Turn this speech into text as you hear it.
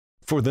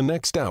For the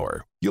next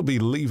hour, you'll be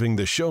leaving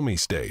the Show Me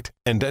state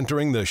and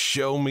entering the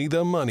Show Me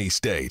the Money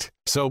state.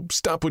 So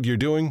stop what you're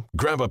doing,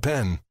 grab a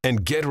pen,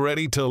 and get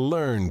ready to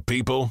learn,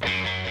 people.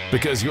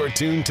 Because you're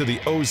tuned to the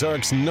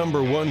Ozarks'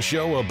 #1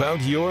 show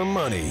about your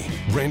money.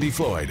 Randy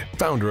Floyd,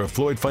 founder of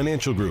Floyd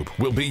Financial Group,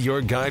 will be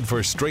your guide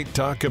for straight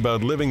talk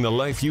about living the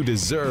life you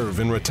deserve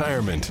in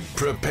retirement.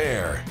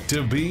 Prepare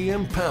to be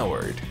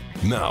empowered.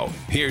 Now,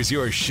 here's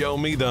your Show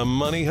Me the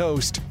Money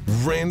host,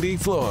 Randy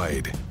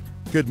Floyd.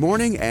 Good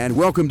morning and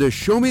welcome to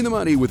Show Me the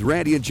Money with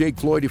Randy and Jake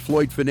Floyd of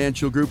Floyd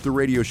Financial Group, the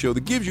radio show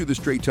that gives you the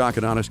straight talk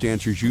and honest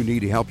answers you need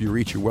to help you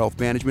reach your wealth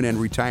management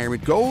and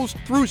retirement goals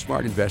through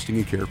smart investing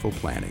and careful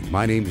planning.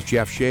 My name is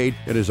Jeff Shade,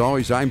 and as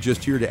always, I'm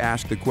just here to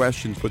ask the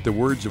questions, but the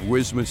words of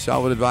wisdom and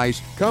solid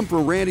advice come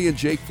from Randy and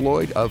Jake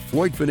Floyd of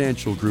Floyd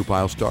Financial Group.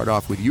 I'll start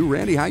off with you,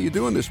 Randy. How you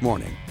doing this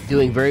morning?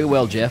 Doing very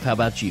well, Jeff. How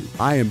about you?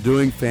 I am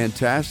doing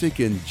fantastic.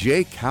 And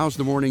Jake, how's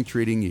the morning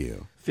treating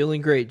you?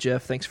 Feeling great,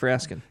 Jeff. Thanks for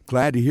asking.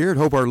 Glad to hear it.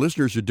 Hope our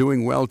listeners are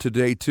doing well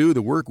today, too.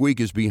 The work week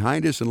is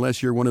behind us,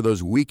 unless you're one of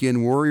those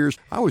weekend warriors.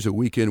 I was a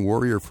weekend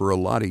warrior for a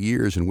lot of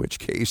years, in which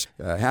case,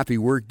 happy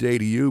work day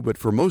to you. But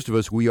for most of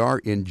us, we are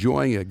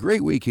enjoying a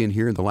great weekend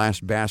here in the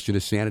last bastion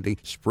of sanity,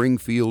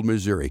 Springfield,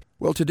 Missouri.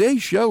 Well,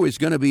 today's show is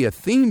going to be a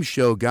theme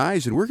show,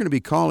 guys, and we're going to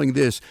be calling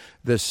this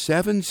The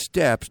 7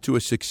 Steps to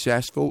a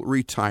Successful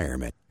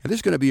Retirement. And this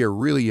is going to be a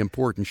really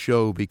important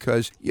show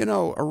because, you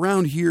know,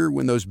 around here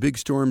when those big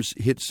storms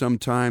hit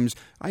sometimes,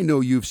 I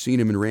know you've seen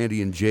them in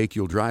Randy and Jake.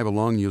 You'll drive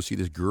along and you'll see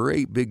this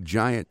great big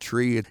giant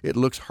tree. It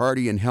looks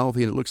hardy and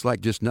healthy and it looks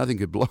like just nothing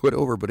could blow it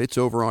over, but it's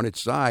over on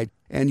its side.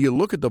 And you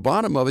look at the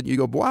bottom of it and you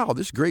go, wow,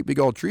 this great big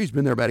old tree's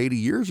been there about 80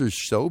 years or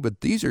so,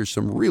 but these are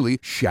some really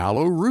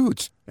shallow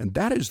roots. And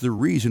that is the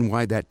reason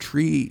why that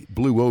tree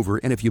blew over.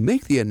 And if you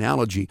make the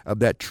analogy of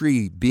that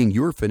tree being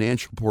your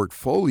financial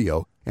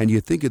portfolio, and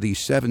you think of these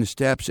 7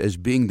 steps as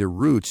being the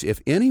roots,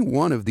 if any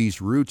one of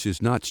these roots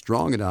is not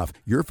strong enough,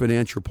 your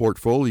financial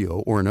portfolio,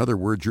 or in other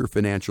words, your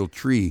financial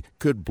tree,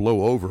 could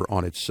blow over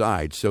on its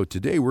side. So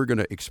today we're going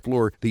to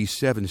explore these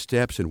 7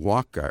 steps and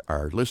walk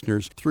our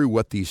listeners through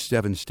what these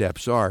 7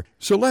 steps are.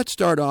 So let's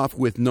start off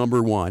with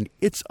number 1.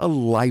 It's a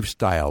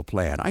lifestyle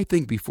plan. I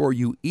think before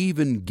you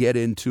even get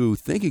into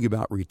thinking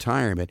about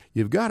retirement,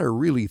 you've got to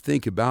really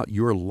think about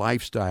your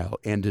lifestyle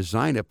and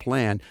design a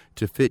plan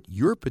to fit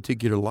your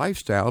particular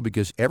lifestyle,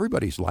 because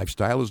everybody's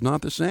lifestyle is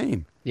not the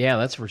same. Yeah,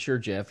 that's for sure,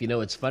 Jeff. You know,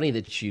 it's funny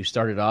that you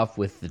started off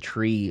with the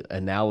tree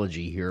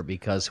analogy here,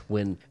 because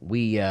when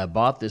we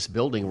bought this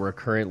building we're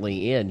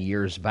currently in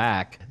years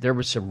back, there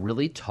were some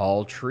really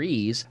tall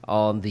trees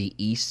on the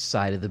east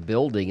side of the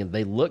building, and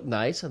they looked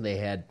nice, and they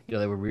had, you know,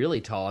 they were really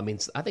tall. I mean,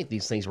 I think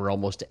these things were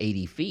almost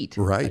 80 feet,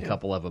 right? A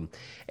couple of them.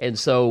 And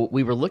so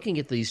we were looking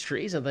at these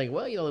trees and thinking,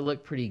 well, you know, they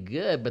look pretty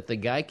good, but the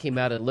guy came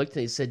out and looked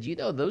and he said, you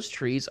know, those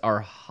trees are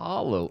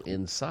hollow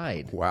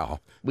inside. Wow.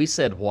 We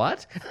said,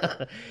 what?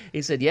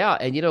 He said, yeah,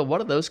 and you know,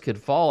 one of those could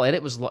fall, and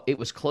it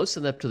was close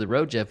enough to the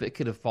road, Jeff, it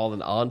could have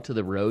fallen onto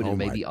the road and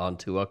maybe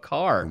onto a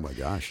car. Oh, my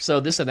gosh. So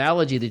this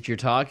analogy that you're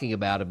talking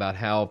about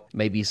how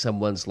maybe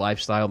someone's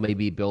lifestyle may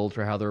be built,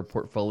 or how their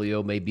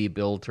portfolio may be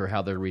built, or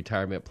how their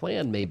retirement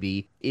plan may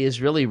be, is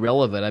really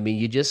relevant. I mean,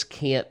 you just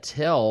can't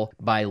tell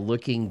by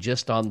looking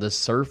just on the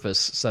surface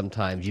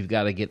sometimes. You've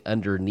got to get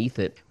underneath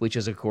it, which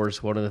is, of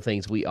course, one of the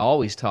things we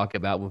always talk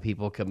about when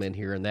people come in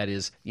here, and that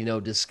is, you know,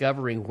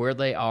 discovering where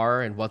they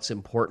are and what's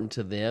important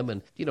to them,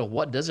 and, you know,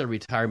 what does a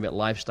retirement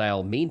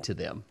lifestyle mean to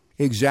them.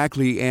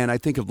 Exactly, and I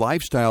think of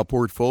lifestyle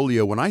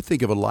portfolio. When I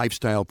think of a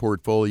lifestyle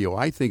portfolio,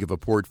 I think of a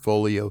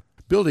portfolio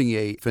building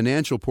a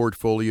financial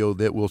portfolio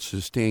that will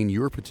sustain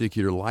your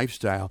particular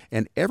lifestyle,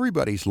 and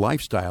everybody's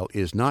lifestyle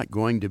is not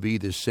going to be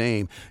the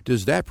same.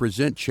 Does that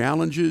present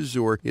challenges,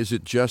 or is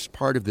it just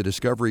part of the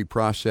discovery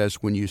process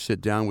when you sit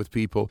down with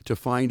people to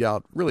find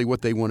out really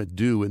what they want to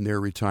do in their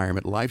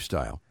retirement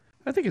lifestyle?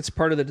 I think it's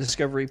part of the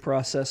discovery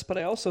process, but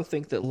I also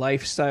think that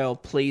lifestyle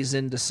plays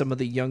into some of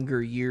the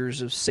younger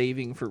years of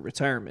saving for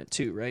retirement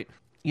too, right?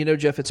 You know,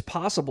 Jeff, it's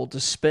possible to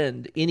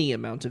spend any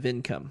amount of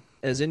income.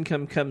 As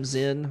income comes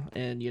in,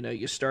 and, you know,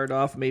 you start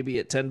off maybe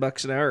at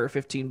 $10 an hour or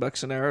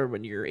 $15 an hour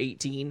when you're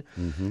 18,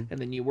 and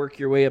then you work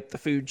your way up the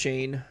food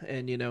chain,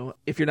 and, you know,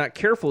 if you're not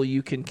careful,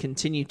 you can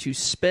continue to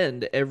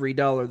spend every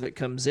dollar that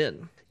comes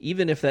in.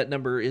 Even if that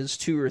number is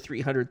 $200,000 or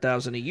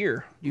 $300,000 a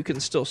year, you can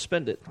still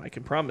spend it. I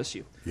can promise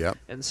you. Yep.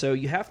 And so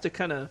you have to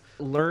kind of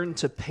learn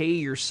to pay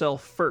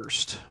yourself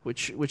first,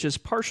 which is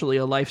partially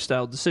a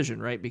lifestyle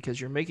decision, right? Because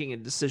you're making a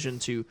decision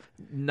to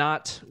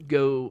not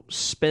go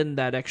spend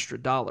that extra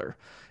dollar.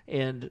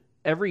 And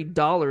every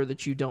dollar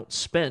that you don't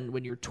spend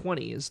when you're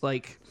 20 is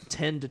like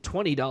 $10 to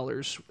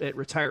 $20 at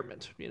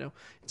retirement. You know,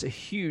 it's a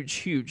huge,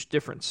 huge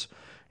difference.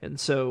 And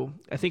so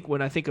I think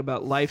when I think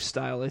about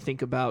lifestyle, I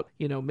think about,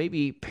 you know,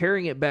 maybe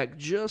paring it back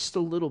just a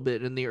little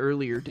bit in the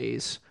earlier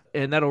days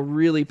and that'll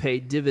really pay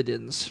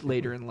dividends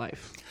later in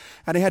life.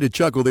 And I had to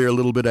chuckle there a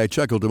little bit. I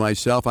chuckled to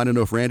myself. I don't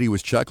know if Randy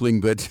was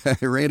chuckling, but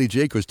Randy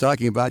Jake was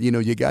talking about,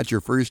 you got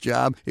your first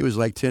job. It was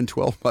like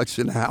 $10-12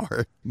 an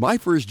hour. My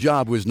first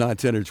job was not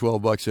 $10 or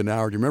 $12 an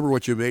hour. Do you remember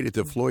what you made at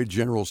the Floyd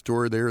General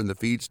Store there in the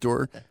feed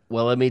store?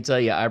 Well, let me tell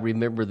you, I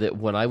remember that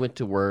when I went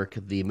to work,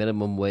 the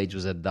minimum wage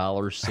was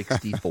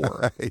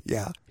 $1.64.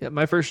 Yeah. Yeah,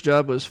 my first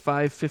job was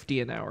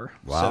 $5.50 an hour.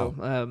 Wow.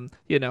 So,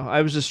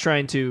 I was just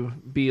trying to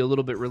be a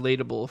little bit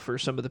relatable for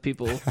some of the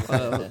people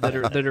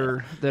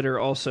that are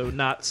also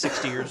not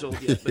 60 years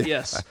old yet. But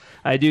yes,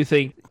 I do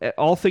think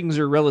all things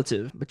are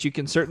relative, but you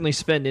can certainly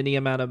spend any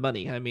amount of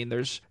money. I mean,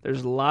 there's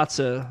lots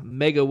of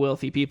mega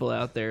wealthy people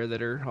out there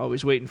that are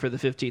always waiting for the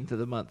 15th of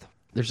the month.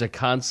 There's a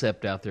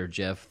concept out there,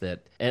 Jeff,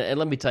 that, and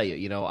let me tell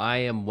you, I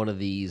am one of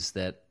these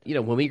that,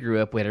 when we grew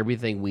up, we had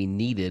everything we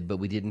needed, but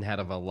we didn't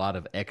have a lot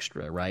of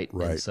extra, right?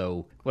 Right. And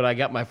so when I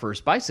got my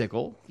first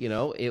bicycle,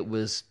 it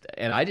was,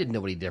 and I didn't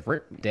know any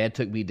different. Dad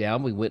took me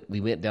down. We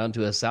went down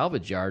to a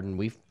salvage yard and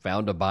we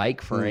found a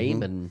bike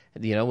frame, and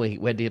we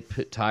had to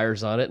put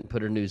tires on it and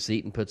put a new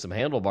seat and put some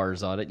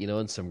handlebars on it,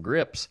 and some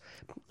grips.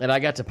 And I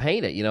got to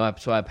paint it,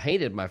 so I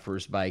painted my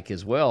first bike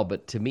as well.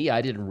 But to me,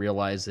 I didn't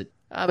realize that.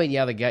 I mean,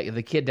 yeah,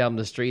 the kid down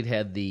the street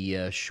had the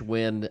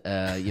Schwinn,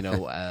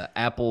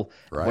 Apple,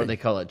 right. What do they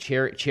call it,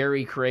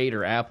 cherry crate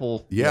or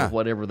Apple, yeah,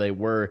 whatever they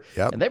were,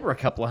 yep. And they were a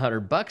couple of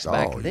 $100 back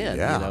then,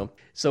 yeah.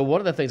 So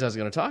one of the things I was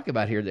going to talk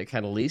about here that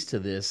kind of leads to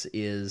this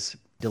is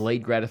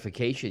delayed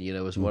gratification,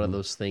 is one of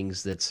those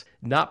things that's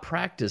not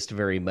practiced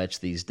very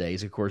much these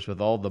days. Of course, with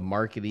all the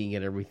marketing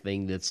and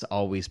everything that's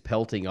always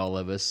pelting all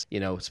of us,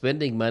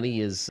 spending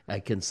money is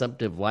a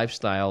consumptive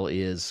lifestyle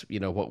is,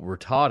 what we're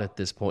taught at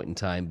this point in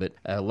time. But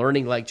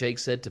learning, like Jake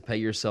said, to pay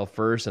yourself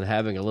first and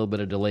having a little bit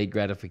of delayed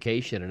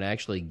gratification and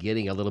actually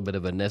getting a little bit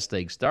of a nest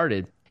egg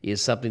started is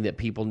something that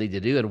people need to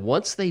do. And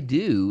once they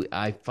do,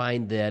 I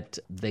find that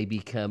they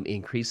become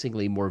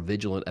increasingly more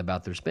vigilant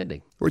about their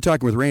spending. We're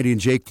talking with Randy and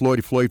Jake Floyd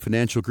of Floyd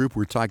Financial Group.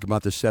 We're talking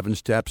about the 7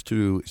 steps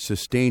to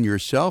sustain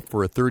yourself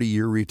for a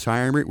 30-year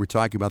retirement. We're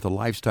talking about the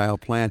lifestyle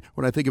plan.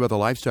 When I think about the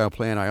lifestyle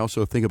plan, I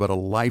also think about a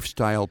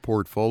lifestyle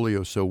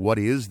portfolio. So what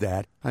is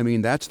that? I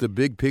mean, that's the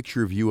big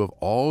picture view of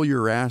all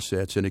your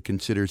assets, and it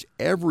considers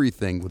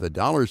everything with a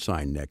dollar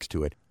sign next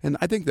to it. And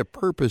I think the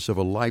purpose of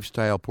a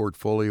lifestyle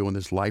portfolio and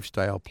this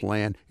lifestyle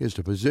plan is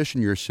to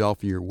position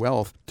yourself and your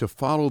wealth to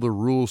follow the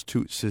rules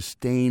to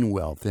sustain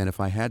wealth. And if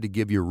I had to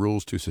give you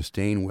rules to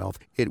sustain wealth,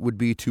 it would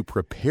be to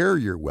prepare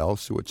your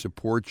wealth so it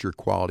supports your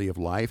quality of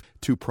life,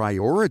 to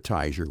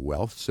prioritize your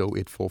wealth so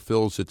it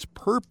fulfills its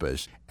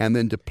purpose, and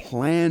then to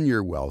plan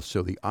your wealth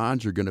so the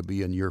odds are going to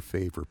be in your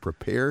favor.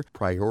 Prepare,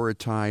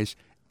 prioritize,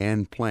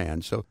 and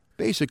plan. So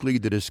basically,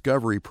 the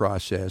discovery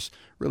process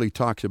really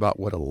talks about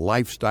what a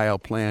lifestyle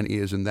plan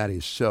is, and that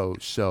is so,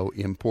 so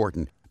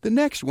important. The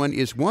next one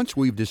is once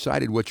we've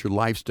decided what your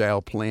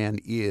lifestyle plan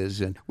is,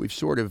 and we've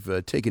sort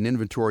of taken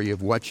inventory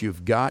of what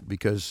you've got,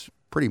 because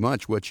pretty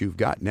much what you've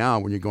got now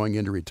when you're going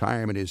into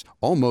retirement is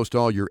almost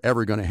all you're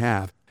ever going to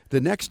have. The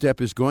next step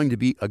is going to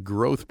be a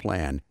growth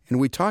plan. And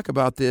we talk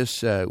about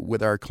this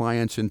with our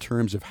clients in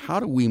terms of how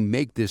do we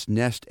make this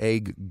nest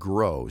egg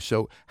grow?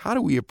 So how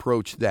do we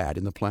approach that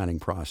in the planning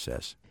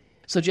process?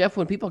 So, Jeff,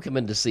 when people come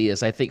in to see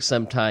us, I think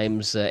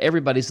sometimes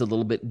everybody's a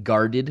little bit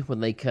guarded when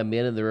they come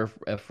in, and they're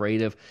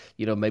afraid of,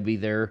 maybe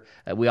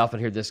we often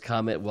hear this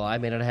comment, well, I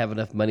may not have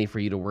enough money for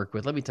you to work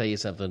with. Let me tell you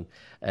something.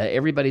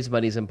 Everybody's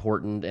money is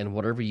important, and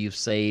whatever you've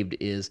saved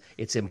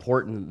it's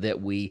important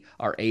that we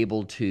are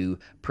able to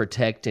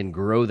protect and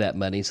grow that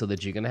money so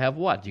that you can have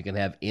what? You can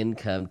have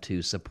income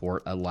to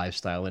support a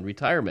lifestyle in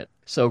retirement.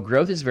 So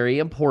growth is very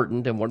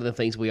important, and one of the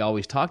things we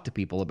always talk to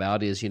people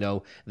about is,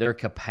 their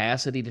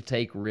capacity to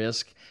take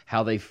risk,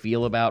 how they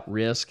feel about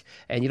risk,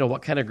 and,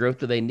 what kind of growth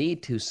do they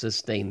need to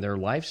sustain their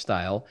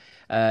lifestyle.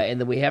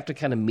 And then we have to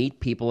kind of meet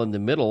people in the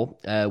middle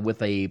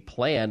with a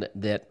plan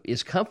that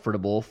is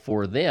comfortable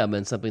for them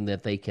and something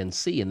that they can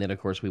see. And then, of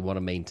course, we want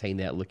to maintain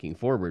that looking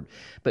forward.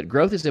 But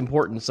growth is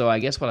important, so I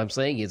guess what I'm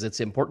saying is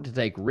it's important to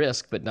take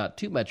risk, but not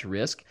too much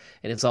risk.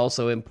 And it's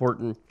also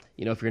important,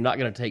 if you're not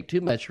going to take too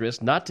much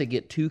risk, not to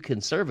get too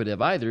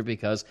conservative either,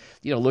 because,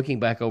 looking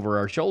back over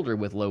our shoulder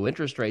with low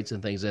interest rates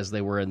and things as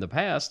they were in the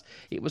past,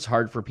 it was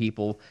hard for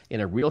people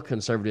in a real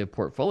conservative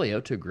portfolio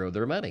to grow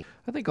their money.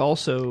 I think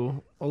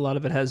also a lot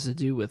of it has to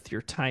do with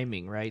your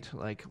timing, right?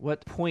 Like,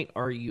 what point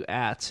are you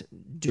at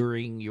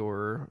during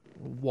your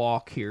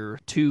walk here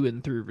to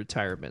and through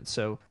retirement?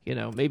 So,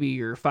 maybe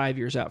you're 5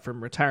 years out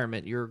from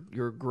retirement. Your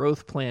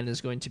growth plan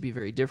is going to be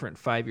very different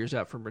 5 years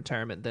out from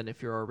retirement than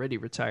if you're already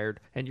retired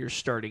and you're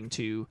starting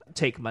to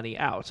take money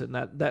out. And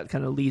that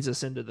kind of leads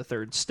us into the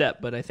third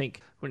step. But I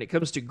think when it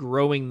comes to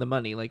growing the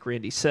money, like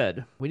Randy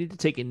said, we need to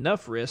take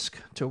enough risk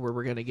to where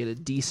we're going to get a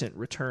decent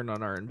return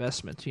on our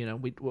investment.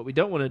 What we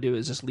don't want to do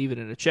is just leave it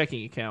in a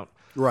checking account,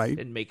 right,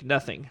 and make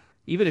nothing.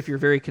 even if you're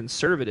very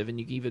conservative and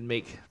you even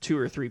make 2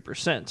 or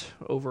 3%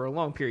 over a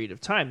long period of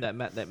time,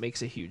 that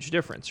makes a huge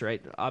difference,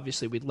 right?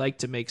 Obviously, we'd like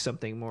to make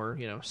something more,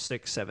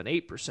 6, 7,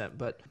 8%,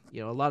 but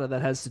a lot of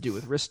that has to do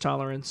with risk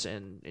tolerance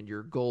and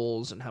your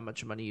goals and how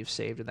much money you've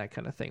saved and that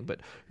kind of thing.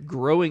 But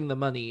growing the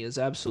money is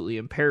absolutely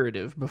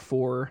imperative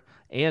before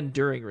and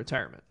during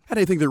retirement. And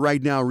I think that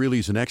right now really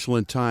is an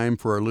excellent time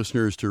for our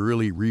listeners to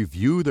really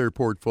review their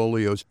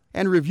portfolios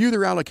and review their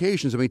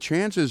allocations. I mean,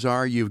 chances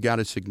are you've got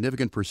a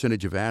significant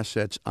percentage of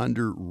assets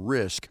under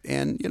risk.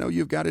 And,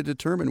 you've got to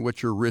determine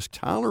what your risk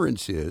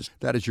tolerance is.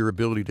 That is your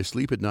ability to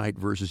sleep at night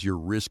versus your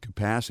risk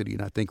capacity.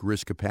 And I think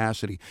risk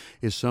capacity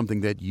is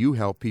something that you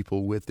help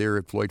people with there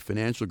at Floyd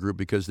Financial Group,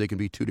 because they can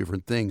be two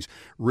different things: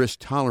 risk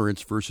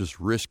tolerance versus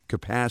risk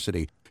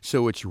capacity.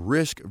 So it's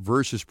risk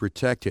versus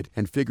protected,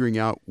 and figuring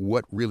out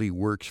what really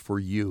works for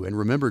you. And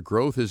remember,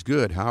 growth is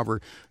good. However,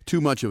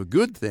 too much of a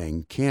good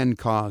thing can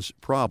cause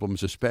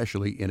problems,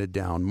 especially in a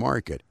down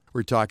market.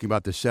 We're talking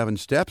about the 7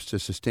 steps to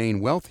sustain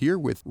wealth here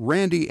with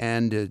Randy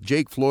and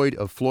Jake Floyd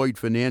of Floyd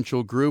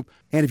Financial Group.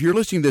 And if you're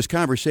listening to this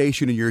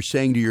conversation and you're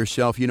saying to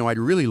yourself, I'd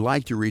really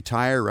like to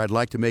retire, I'd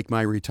like to make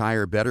my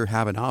retire better,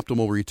 have an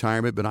optimal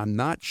retirement, but I'm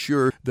not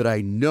sure that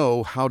I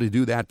know how to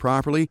do that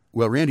properly.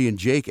 Well, Randy and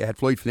Jake at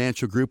Floyd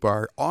Financial Group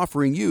are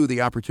offering you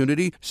the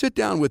opportunity. Sit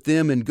down with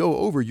them and go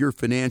over your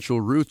financial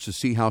roots to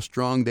see how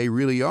strong they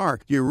really are.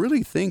 Do you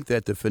really think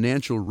that the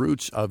financial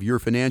roots of your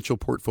financial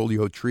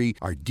portfolio tree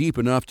are deep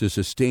enough to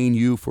sustain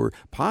you for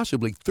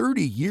possibly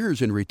 30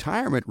 years in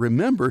retirement?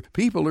 Remember,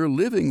 people are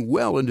living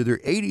well into their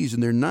 80s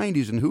and their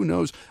 90s, and who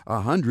knows,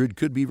 100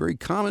 could be very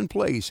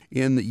commonplace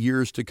in the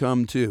years to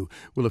come too.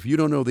 Well, if you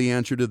don't know the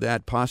answer to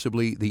that,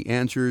 possibly the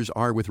answers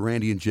are with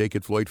Randy and Jake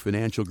at Floyd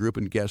Financial Group,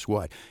 and guess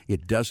what?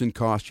 It doesn't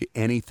cost you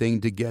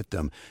anything to get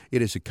them.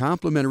 It is a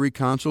complimentary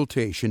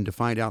consultation to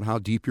find out how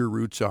deep your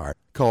roots are.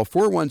 Call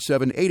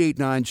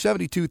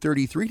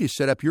 417-889-7233 to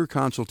set up your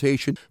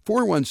consultation.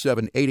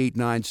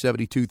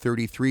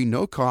 417-889-7233.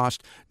 No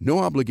cost, no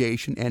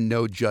obligation, and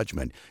no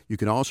judgment. You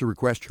can also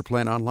request your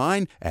plan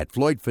online at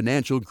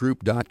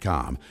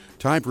floydfinancialgroup.com.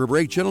 Time for a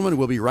break, gentlemen.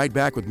 We'll be right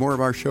back with more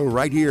of our show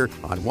right here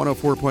on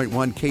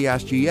 104.1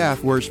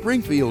 KSGF, where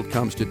Springfield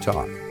comes to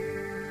talk.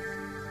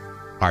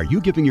 Are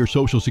you giving your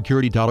Social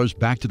Security dollars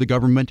back to the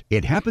government?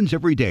 It happens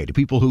every day to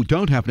people who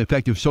don't have an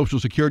effective Social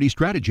Security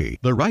strategy.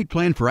 The right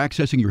plan for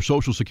accessing your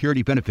Social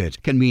Security benefits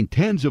can mean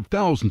tens of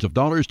thousands of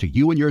dollars to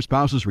you and your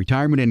spouse's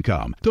retirement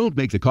income. Don't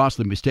make the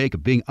costly mistake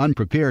of being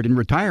unprepared in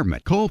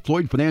retirement. Call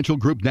Floyd Financial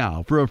Group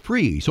now for a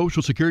free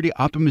Social Security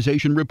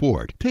optimization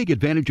report. Take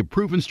advantage of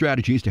proven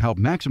strategies to help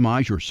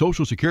maximize your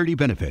Social Security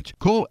benefits.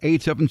 Call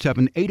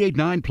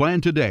 877-889-PLAN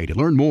today to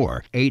learn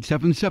more.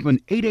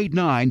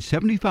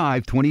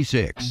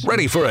 877-889-7526.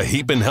 Ready for a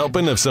heapin'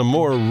 helping of some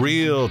more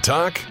real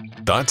talk?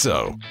 Thought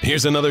so.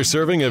 Here's another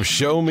serving of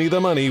Show Me the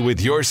Money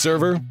with your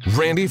server,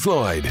 Randy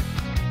Floyd.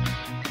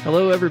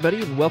 Hello,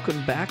 everybody, and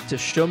welcome back to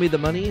Show Me the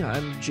Money.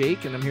 I'm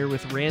Jake, and I'm here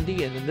with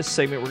Randy, and in this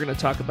segment, we're going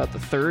to talk about the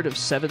third of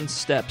 7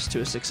 steps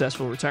to a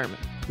successful retirement.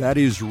 That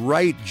is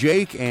right,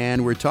 Jake,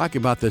 and we're talking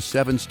about the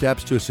 7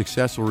 steps to a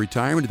successful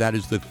retirement. That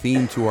is the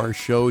theme to our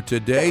show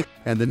today.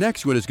 And the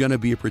next one is going to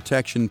be a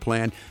protection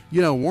plan.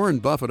 Warren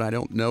Buffett, I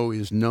don't know,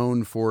 is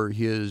known for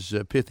his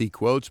pithy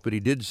quotes, but he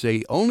did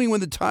say, only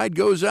when the tide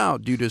goes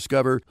out do you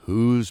discover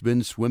who's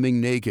been swimming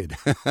naked.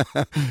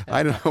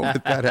 I don't know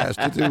what that has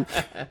to do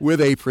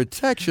with a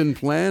protection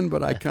plan,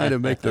 but I kind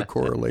of make the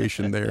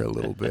correlation there a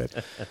little bit.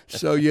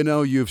 So,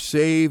 you've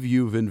saved,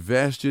 you've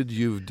invested,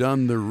 you've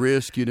done the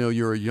risk.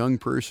 You're a young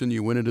person,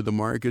 you went into the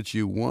markets,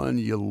 you won,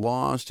 you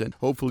lost, and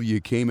hopefully you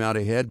came out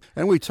ahead.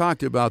 And we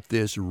talked about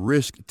this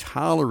risk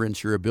tolerance,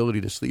 your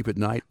ability to sleep at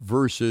night,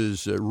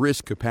 versus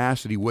risk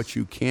capacity, what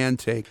you can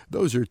take.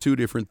 Those are two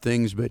different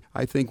things, but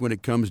I think when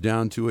it comes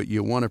down to it,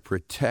 you want to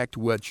protect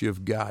what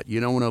you've got. You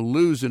don't want to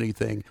lose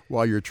anything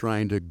while you're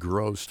trying to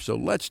grow. So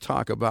let's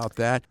talk about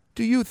that.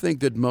 Do you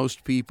think that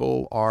most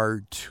people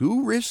are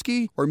too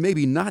risky, or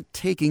maybe not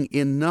taking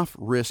enough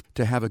risk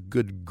to have a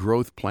good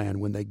growth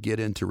plan when they get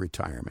into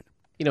retirement?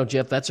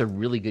 Jeff, that's a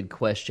really good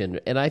question.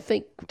 And I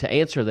think to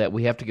answer that,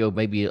 we have to go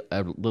maybe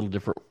a little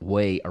different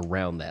way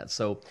around that.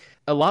 So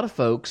a lot of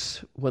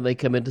folks, when they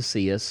come in to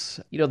see us,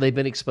 they've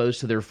been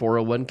exposed to their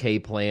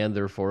 401k plan,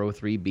 their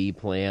 403b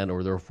plan,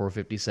 or their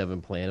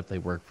 457 plan if they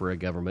work for a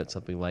government,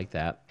 something like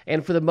that.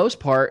 And for the most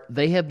part,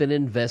 they have been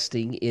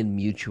investing in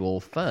mutual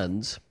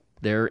funds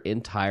their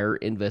entire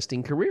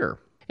investing career.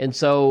 And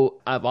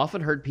so I've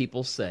often heard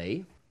people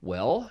say,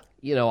 well,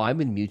 I'm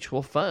in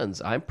mutual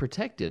funds. I'm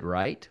protected,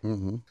 right?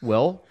 Mm-hmm.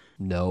 Well,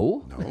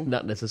 no,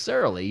 not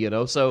necessarily,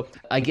 So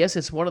I guess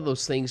it's one of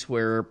those things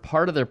where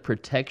part of the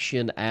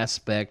protection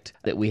aspect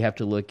that we have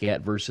to look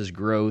at versus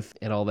growth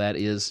and all that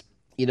is,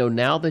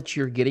 now that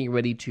you're getting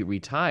ready to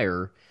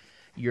retire,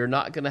 you're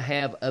not going to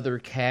have other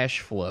cash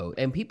flow.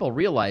 And people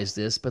realize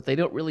this, but they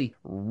don't really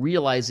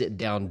realize it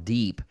down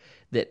deep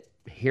that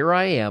here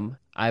I am.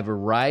 I've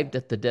arrived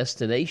at the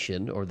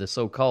destination, or the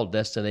so-called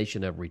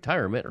destination of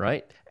retirement,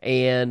 right?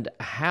 And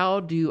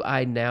how do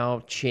I now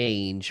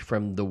change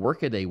from the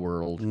workaday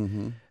world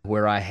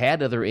where I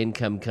had other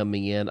income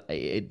coming in,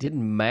 it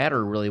didn't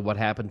matter really what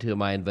happened to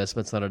my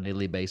investments on a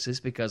daily basis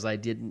because I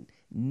didn't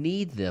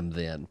need them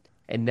then.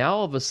 And now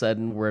all of a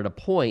sudden we're at a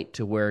point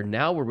to where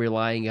now we're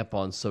relying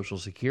upon Social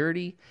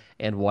Security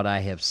and what I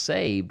have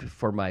saved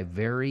for my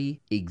very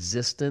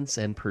existence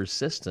and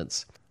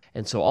persistence.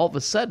 And so all of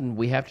a sudden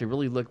we have to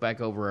really look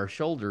back over our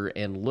shoulder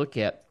and look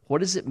at what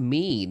does it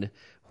mean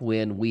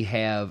when we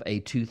have a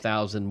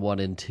 2001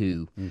 and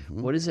 2?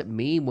 Mm-hmm. What does it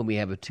mean when we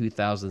have a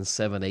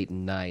 2007, 8,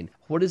 and 9?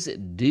 What does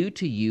it do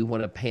to you when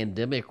a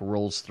pandemic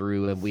rolls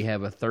through and we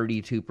have a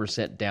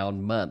 32%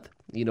 down month?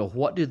 You know,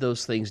 what do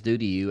those things do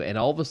to you? And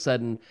all of a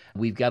sudden,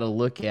 we've got to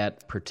look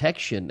at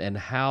protection and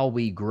how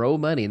we grow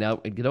money. Now,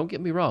 don't get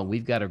me wrong.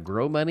 We've got to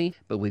grow money,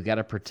 but we've got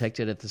to protect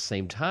it at the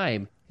same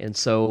time. And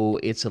so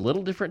it's a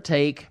little different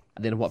take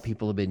than what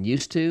people have been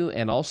used to.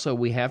 And also,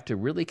 we have to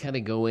really kind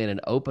of go in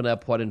and open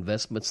up what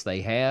investments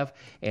they have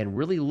and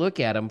really look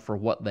at them for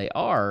what they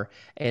are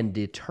and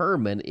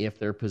determine if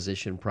they're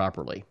positioned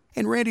properly.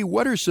 And Randy,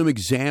 what are some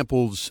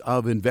examples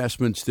of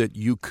investments that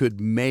you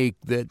could make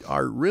that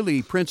are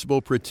really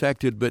principal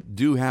protected but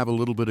do have a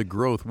little bit of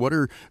growth? What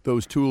are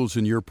those tools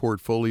in your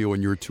portfolio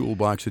and your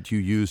toolbox that you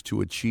use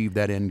to achieve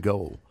that end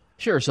goal?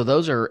 Sure. So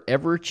those are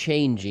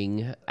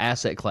ever-changing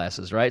asset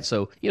classes, right?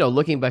 So,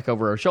 looking back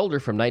over our shoulder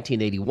from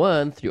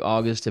 1981 through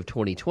August of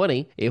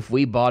 2020, if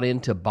we bought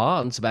into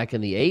bonds back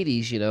in the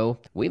 80s,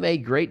 we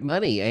made great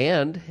money.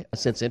 And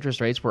since interest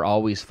rates were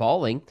always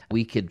falling,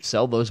 we could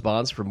sell those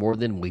bonds for more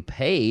than we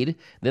paid.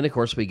 Then, of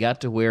course, we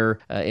got to where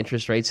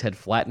interest rates had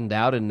flattened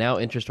out, and now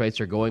interest rates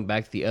are going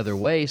back the other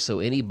way. So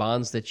any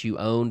bonds that you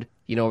owned,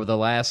 over the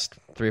last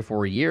 3 or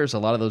 4 years, a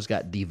lot of those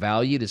got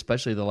devalued,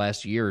 especially the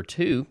last year or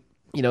two.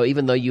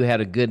 Even though you had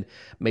a good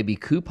maybe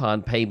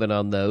coupon payment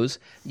on those,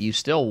 you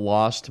still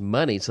lost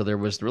money. So there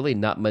was really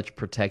not much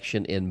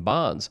protection in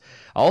bonds.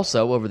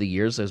 Also, over the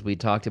years, as we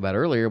talked about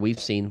earlier, we've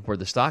seen where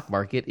the stock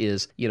market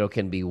is,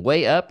 can be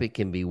way up, it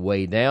can be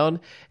way down.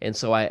 And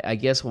so I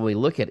guess when we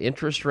look at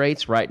interest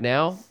rates right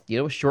now,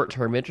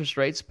 short-term interest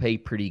rates pay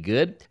pretty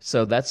good.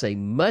 So that's a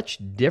much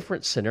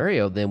different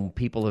scenario than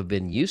people have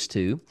been used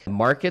to.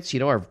 Markets,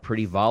 are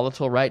pretty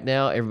volatile right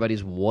now.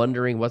 Everybody's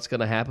wondering what's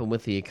going to happen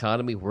with the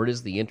economy. Where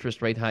does the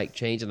interest rate hike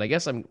change? And I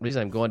guess the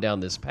reason I'm going down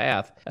this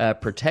path,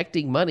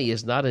 protecting money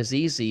is not as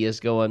easy as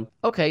going,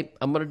 okay,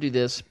 I'm going to do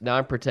this. Now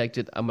I'm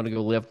protected. I'm going to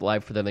go live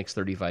life for the next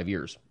 35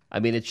 years. I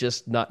mean, it's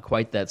just not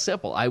quite that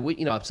simple.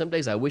 Some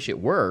days I wish it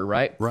were,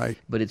 right? Right.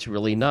 But it's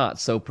really not.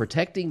 So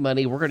protecting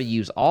money, we're going to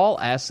use all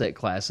asset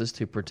classes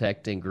to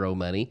protect and grow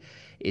money.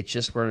 It's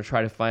just we're going to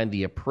try to find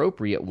the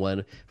appropriate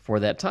one for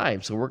that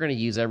time. So we're going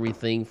to use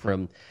everything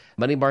from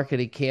money market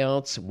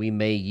accounts. We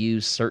may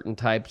use certain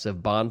types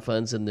of bond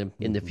funds in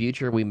the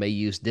future. We may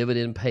use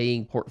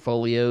dividend-paying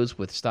portfolios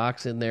with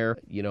stocks in there.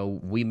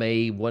 We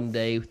may one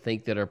day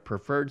think that a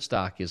preferred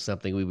stock is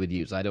something we would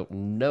use. I don't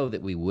know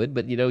that we would,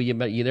 but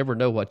you never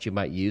know what you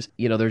might use.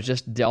 There's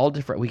just all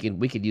different.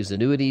 We could use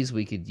annuities.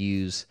 We could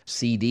use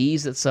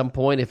CDs at some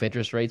point if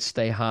interest rates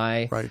stay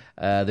high. Right.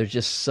 There's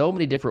just so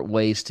many different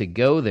ways to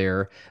go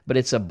there, but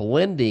it's a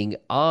blending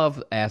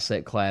of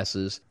asset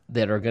classes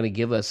that are going to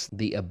give us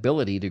the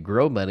ability to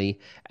grow money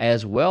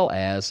as well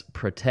as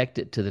protect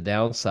it to the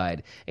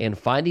downside. And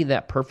finding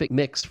that perfect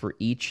mix for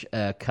each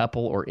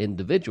couple or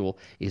individual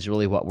is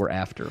really what we're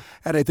after.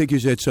 And I think you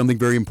said something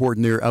very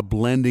important there, a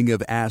blending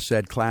of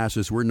asset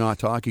classes. We're not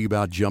talking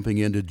about jumping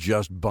into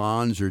just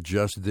bonds or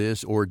just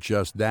this or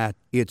just that.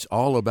 It's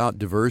all about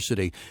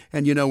diversity.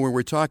 And, when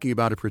we're talking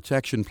about a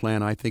protection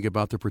plan, I think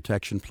about the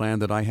protection plan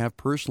that I have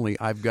personally.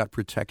 I've got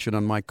protection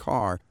on my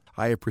car.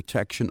 I have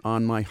protection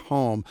on my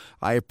home.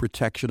 I have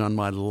protection on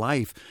my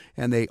life.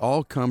 And they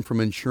all come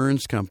from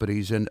insurance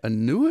companies. And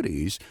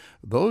annuities,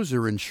 those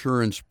are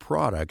insurance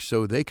products,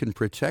 so they can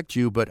protect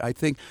you. But I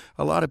think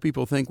a lot of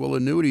people think, well,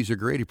 annuities are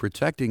great at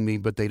protecting me,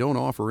 but they don't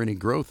offer any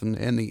growth. And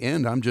in the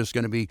end, I'm just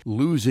going to be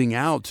losing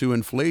out to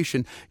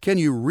inflation. Can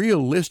you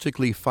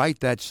realistically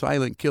fight that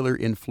silent killer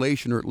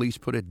inflation, or at least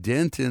put a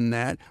dent in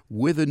that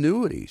with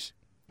annuities?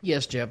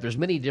 Yes, Jeff, there's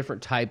many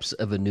different types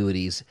of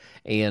annuities,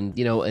 and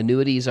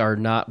annuities are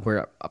not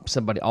where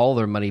all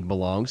their money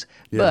belongs,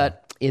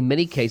 but in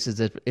many cases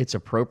it's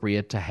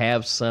appropriate to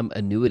have some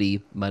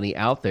annuity money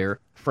out there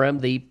from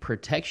the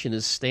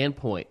protectionist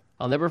standpoint.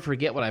 I'll never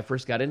forget when I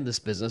first got into this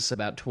business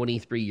about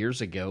 23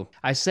 years ago.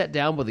 I sat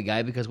down with a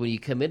guy because when you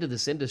come into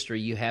this industry,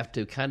 you have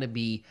to kind of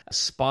be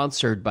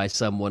sponsored by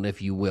someone,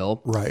 if you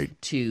will, right,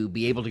 to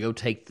be able to go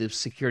take the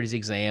securities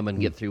exam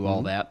and get through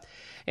all that.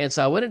 And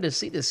so I went in to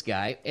see this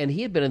guy, and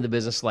he had been in the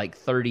business like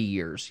 30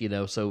 years,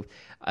 so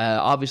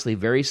obviously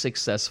very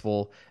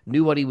successful,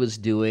 knew what he was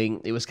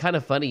doing. It was kind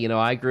of funny.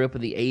 I grew up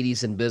in the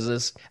 80s in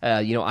business.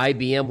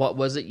 IBM, what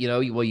was it?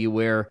 You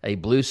wear a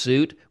blue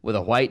suit with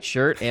a white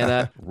shirt and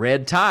a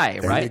red tie,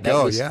 right?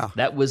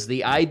 That was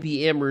the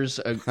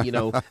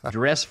IBMers,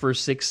 dress for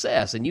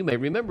success. And you may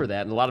remember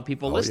that. And a lot of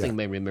people listening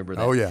may remember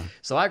that. Oh, yeah.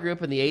 So I grew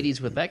up in the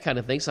 80s with that kind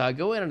of thing. So I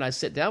go in and I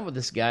sit down with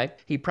this guy.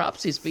 He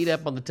props his feet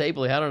up on the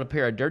table. He had on a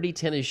pair of dirty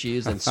tennis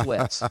shoes and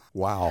sweats.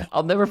 Wow.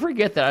 I'll never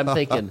forget that. I'm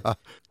thinking,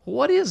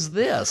 what is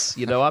this?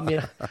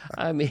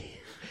 I mean,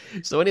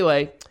 so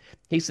anyway,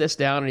 he sits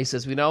down and he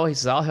says,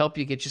 I'll help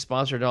you get you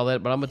sponsored and all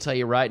that, but I'm going to tell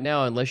you right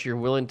now, unless you're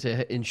willing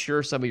to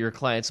insure some of your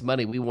clients'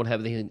 money, we won't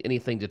have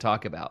anything to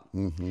talk about.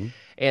 Mm-hmm.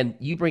 And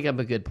you bring up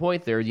a good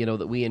point there,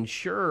 that we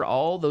insure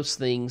all those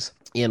things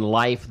in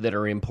life that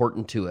are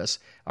important to us,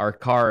 our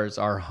cars,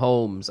 our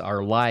homes,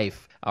 our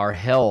life, our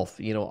health,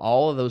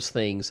 all of those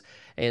things.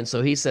 And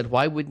so he said,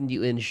 why wouldn't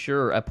you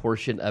insure a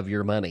portion of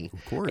your money?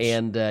 Of course.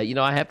 And,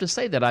 I have to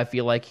say that I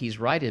feel like he's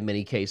right in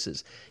many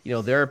cases.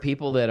 There are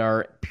people that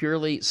are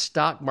purely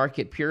stock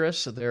market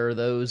purists. There are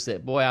those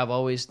that, I've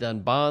always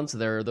done bonds.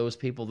 There are those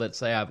people that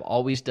say, I've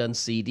always done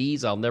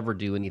CDs. I'll never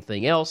do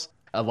anything else.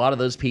 A lot of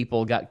those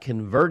people got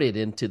converted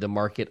into the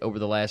market over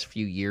the last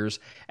few years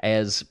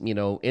as,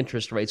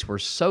 interest rates were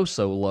so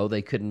low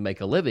they couldn't make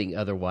a living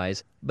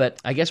otherwise. But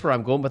I guess where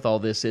I'm going with all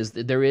this is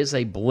that there is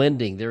a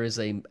blending, there is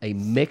a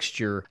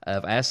mixture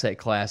of asset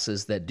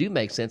classes that do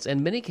make sense.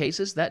 In many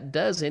cases, that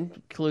does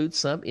include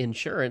some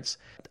insurance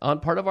on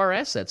part of our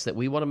assets that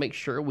we want to make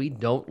sure we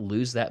don't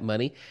lose that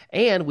money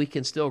and we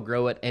can still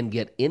grow it and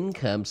get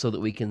income so that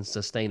we can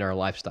sustain our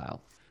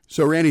lifestyle.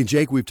 So, Randy,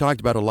 Jake, we've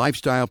talked about a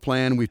lifestyle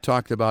plan. We've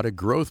talked about a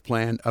growth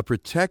plan, a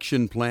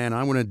protection plan.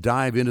 I want to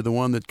dive into the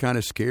one that kind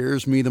of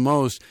scares me the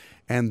most,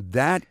 and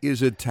that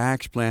is a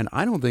tax plan.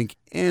 I don't think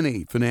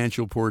any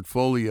financial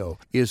portfolio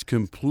is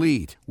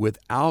complete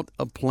without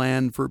a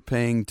plan for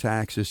paying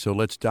taxes. So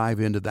let's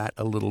dive into that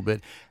a little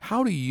bit.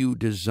 How do you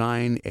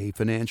design a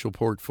financial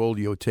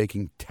portfolio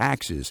taking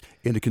taxes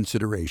into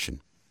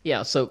consideration?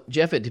 Yeah, so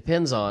Jeff, it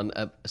depends on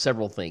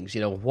several things.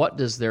 What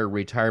does their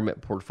retirement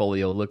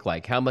portfolio look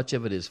like? How much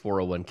of it is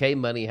 401k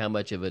money? How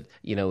much of it,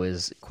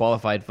 is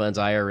qualified funds,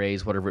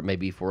 IRAs, whatever it may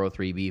be,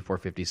 403b,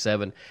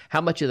 457? How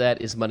much of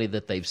that is money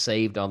that they've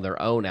saved on their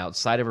own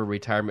outside of a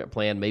retirement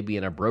plan, maybe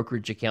in a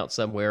brokerage account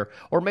somewhere,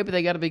 or maybe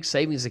they got a big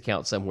savings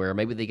account somewhere,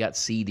 maybe they got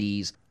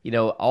CDs.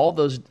 All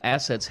those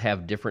assets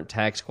have different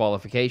tax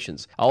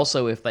qualifications.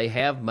 Also, if they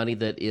have money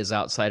that is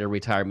outside a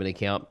retirement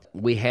account,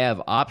 we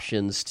have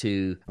options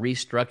to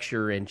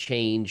restructure and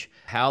change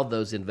how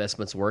those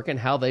investments work and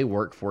how they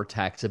work for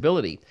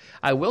taxability.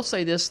 I will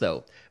say this,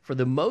 though. For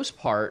the most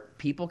part,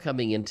 people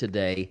coming in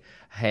today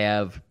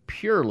have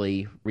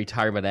purely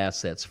retirement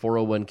assets,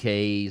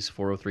 401ks,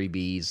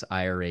 403bs,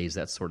 IRAs,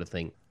 that sort of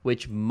thing,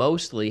 which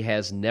mostly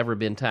has never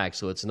been taxed.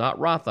 So it's not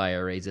Roth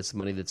IRAs, it's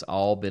money that's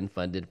all been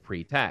funded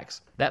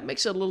pre-tax. That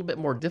makes it a little bit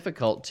more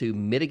difficult to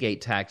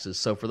mitigate taxes.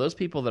 So for those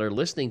people that are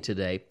listening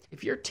today,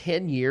 if you're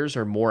 10 years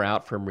or more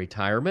out from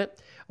retirement,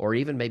 or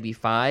even maybe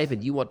 5,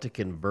 and you want to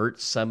convert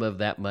some of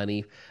that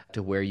money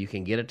to where you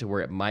can get it to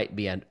where it might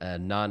be a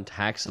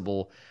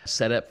non-taxable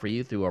setup for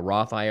you through a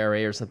Roth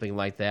IRA or something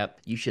like that,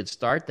 you should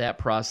start that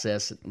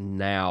process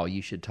now.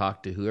 You should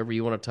talk to whoever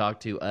you want to talk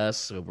to, us,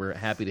 so we're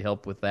happy to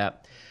help with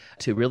that,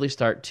 to really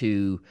start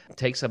to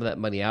take some of that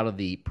money out of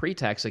the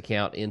pre-tax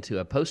account into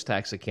a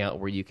post-tax account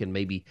where you can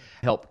maybe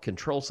help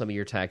control some of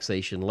your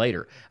taxation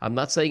later. I'm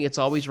not saying it's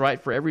always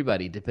right for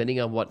everybody, depending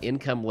on what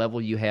income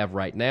level you have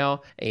right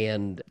now.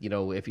 And,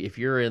 if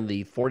you're in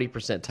the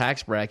 40%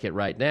 tax bracket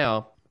right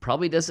now,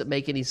 probably doesn't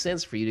make any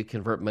sense for you to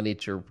convert money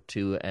to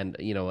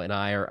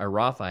a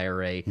Roth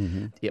IRA.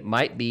 Mm-hmm. It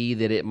might be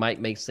that it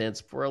might make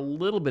sense for a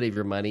little bit of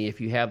your money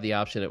if you have the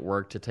option at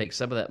work to take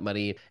some of that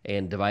money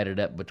and divide it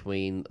up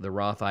between the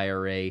Roth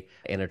IRA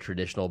and a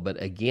traditional.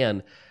 But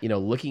again,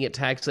 looking at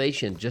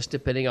taxation, just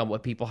depending on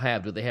what people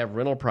have. Do they have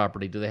rental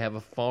property? Do they have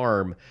a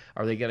farm?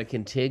 Are they going to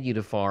continue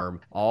to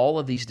farm? All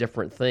of these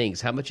different things.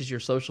 How much is your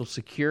Social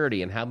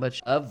Security, and how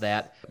much of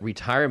that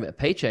retirement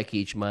paycheck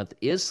each month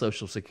is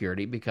Social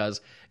Security? Because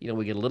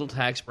we get a little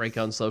tax break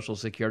on Social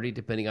Security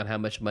depending on how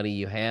much money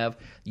you have.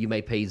 You may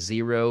pay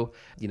zero,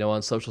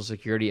 on Social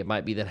Security. It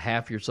might be that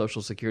half your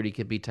Social Security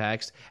could be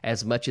taxed.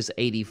 As much as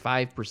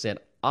 85%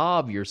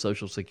 of your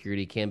Social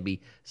Security can be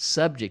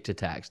subject to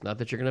tax. Not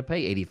that you're going to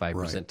pay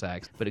 85%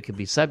 tax, but it could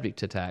be subject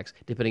to tax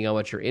depending on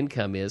what your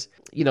income is.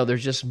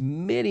 There's just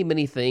many,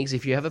 many things.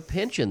 If you have a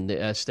pension,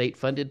 a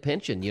state-funded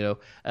pension,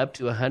 up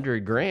to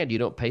 $100,000, you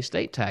don't pay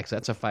state tax.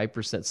 That's a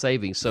 5%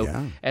 savings.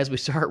 So as we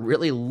start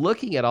really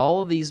looking at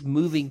all of these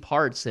moving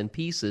parts and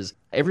pieces,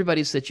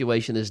 everybody's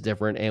situation is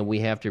different, and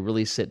we have to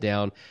really sit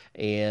down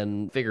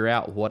and figure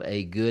out what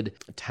a good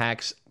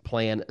tax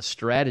plan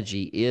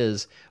strategy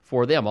is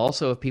for them.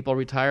 Also, if people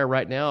retire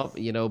right now,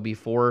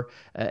 before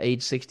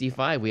age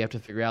 65, we have to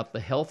figure out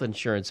the health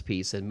insurance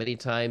piece. And many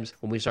times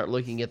when we start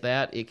looking at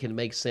that, it can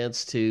make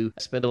sense to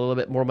spend a little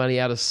bit more money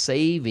out of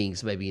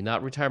savings, maybe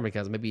not retirement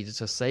accounts, maybe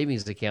just a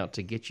savings account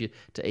to get you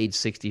to age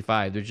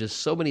 65. There's just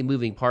so many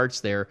moving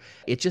parts there.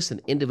 It's just an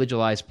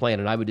individualized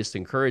plan. And I would just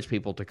encourage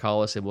people to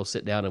call us and we'll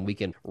sit down and we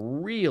can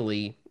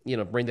really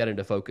bring that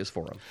into focus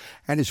for them.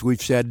 And as we've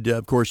said,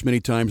 of course, many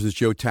times this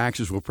show,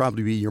 taxes will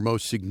probably be your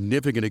most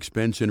significant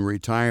expense in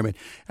retirement.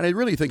 And I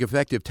really think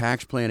effective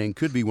tax planning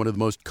could be one of the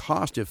most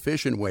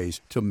cost-efficient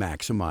ways to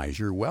maximize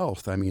your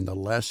wealth. I mean, the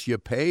less you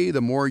pay,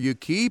 the more you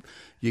keep.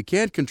 You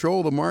can't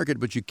control the market,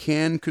 but you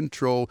can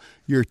control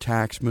your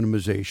tax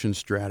minimization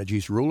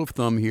strategies. Rule of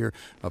thumb here,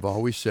 I've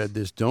always said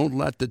this, don't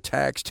let the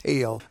tax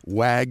tail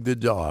wag the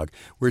dog.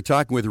 We're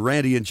talking with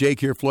Randy and Jake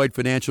here, Floyd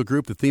Financial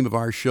Group. The theme of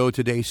our show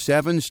today,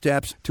 7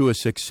 steps to a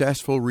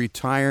successful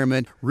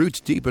retirement,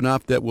 roots deep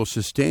enough that will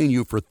sustain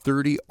you for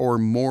 30 or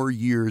more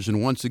years.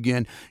 And once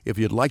again, if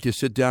you'd like to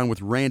sit down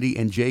with Randy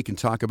and Jake and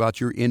talk about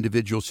your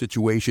individual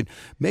situation,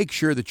 make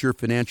sure that your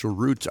financial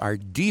roots are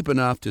deep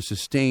enough to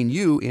sustain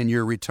you in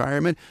your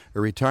retirement,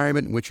 a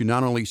retirement in which you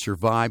not only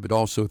survive but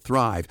also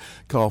thrive.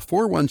 Call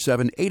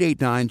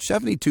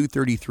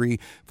 417-889-7233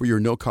 for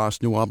your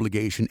no-cost, no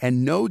obligation,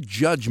 and no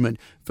judgment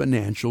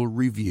financial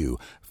review.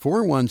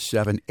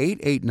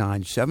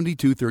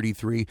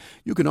 417-889-7233.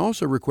 You can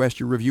also request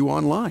your review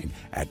online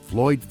at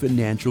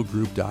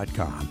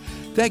floydfinancialgroup.com.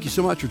 Thank you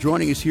so much for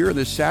joining us here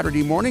this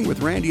Saturday morning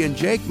with Randy and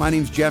Jake. My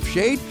name's Jeff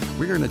Shade.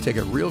 We're going to take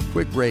a real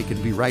quick break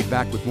and be right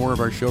back with more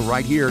of our show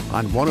right here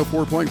on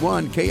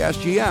 104.1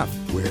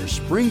 KSGF, where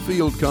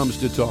Springfield comes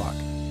to talk.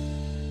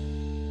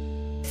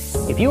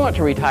 If you want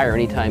to retire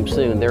anytime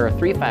soon, there are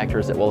 3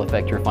 factors that will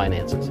affect your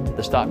finances: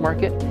 the stock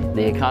market,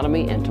 the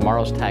economy, and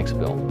tomorrow's tax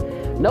bill.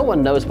 No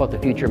one knows what the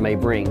future may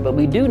bring, but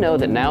we do know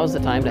that now is the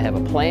time to have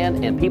a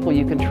plan and people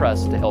you can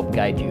trust to help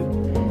guide you.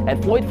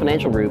 At Floyd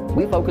Financial Group,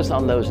 we focus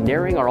on those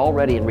nearing or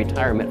already in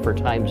retirement for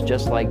times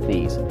just like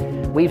these.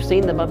 We've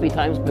seen the bumpy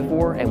times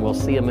before and we'll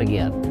see them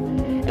again.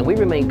 And we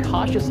remain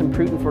cautious and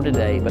prudent for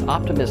today, but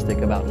optimistic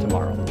about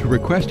tomorrow. To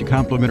request a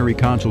complimentary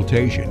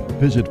consultation,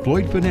 visit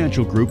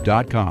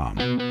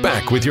floydfinancialgroup.com.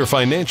 Back with your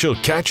financial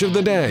catch of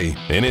the day,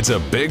 and it's a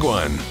big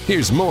one.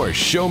 Here's more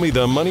Show Me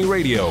the Money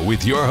Radio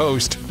with your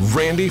host,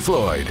 Randy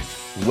Floyd.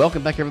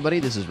 Welcome back, everybody.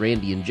 This is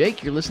Randy and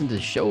Jake. You're listening to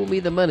Show Me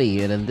the Money,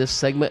 and in this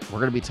segment, we're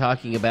going to be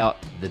talking about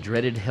the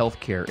dreaded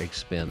healthcare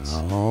expense.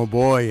 Oh,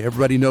 boy.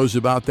 Everybody knows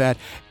about that.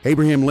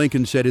 Abraham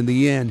Lincoln said, in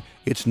the end,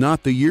 it's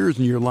not the years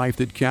in your life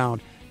that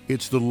count.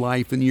 It's the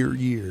life in your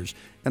years.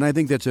 And I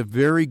think that's a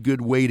very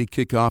good way to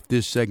kick off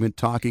this segment,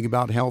 talking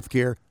about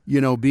healthcare.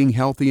 Being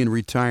healthy in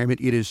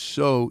retirement, it is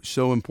so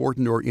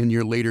important, or in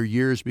your later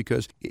years,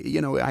 because,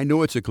 I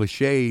know it's a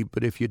cliche,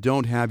 but if you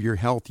don't have your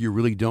health, you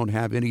really don't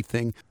have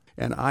anything.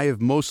 And I have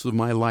most of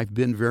my life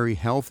been very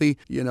healthy,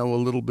 a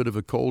little bit of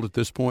a cold at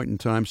this point in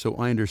time, so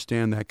I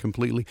understand that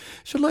completely.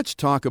 So let's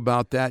talk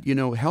about that.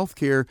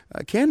 Healthcare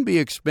can be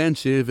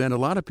expensive, and a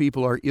lot of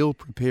people are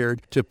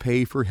ill-prepared to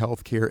pay for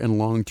healthcare and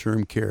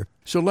long-term care.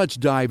 So let's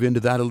dive into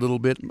that a little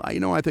bit.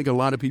 I think a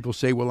lot of people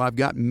say, well, I've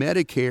got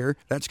Medicare.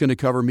 That's going to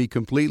cover me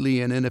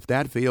completely. And then if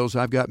that fails,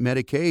 I've got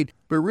Medicaid.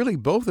 But really,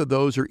 both of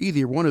those, or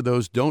either one of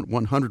those, don't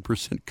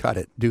 100% cut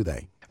it, do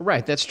they?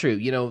 Right, that's true.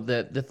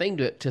 The thing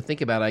to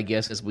think about, I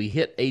guess, is we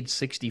hit age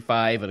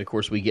 65, and of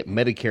course we get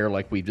Medicare,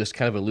 like we've just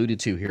kind of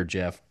alluded to here,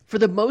 Jeff. For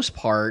the most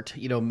part,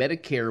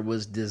 Medicare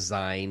was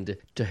designed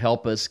to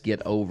help us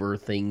get over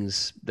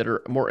things that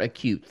are more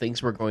acute,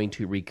 things we're going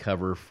to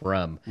recover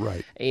from.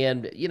 Right.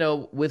 And,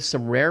 with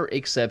some rare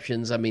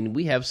exceptions,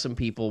 we have some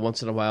people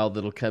once in a while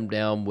that'll come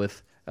down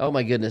with, oh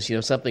my goodness,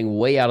 something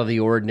way out of the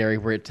ordinary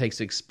where it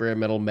takes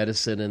experimental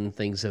medicine and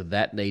things of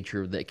that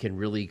nature that can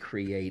really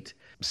create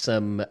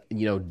some,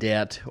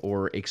 debt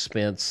or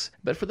expense.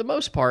 But for the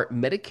most part,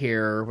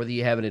 Medicare, whether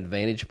you have an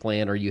Advantage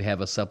plan or you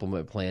have a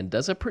supplement plan,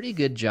 does a pretty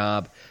good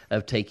job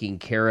of taking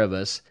care of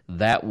us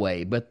that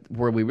way. But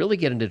where we really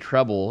get into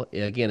trouble,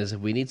 again, is if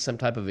we need some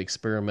type of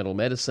experimental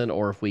medicine,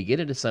 or if we get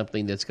into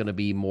something that's going to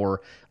be more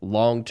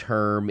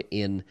long-term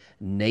in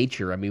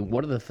nature.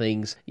 One of the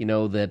things,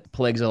 that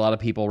plagues a lot of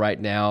people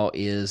right now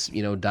is,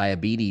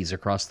 diabetes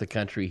across the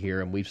country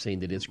here. And we've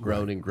seen that it's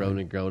grown and grown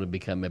and grown and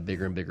become a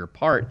bigger and bigger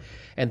part.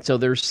 And so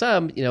there's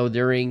some,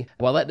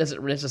 while that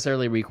doesn't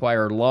necessarily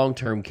require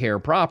long-term care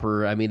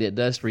proper, it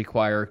does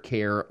require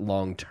care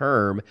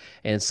long-term.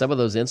 And some of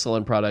those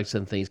insulin products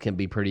and things can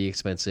be pretty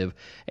expensive.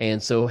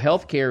 And so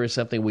healthcare is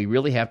something we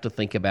really have to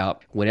think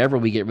about whenever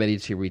we get ready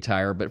to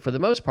retire. But for the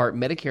most part,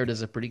 Medicare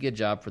does a pretty good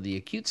job for the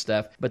acute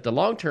stuff. But the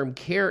long-term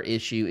care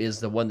issue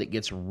is the one that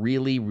gets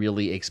really,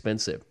 really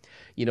expensive.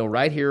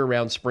 Right here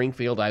around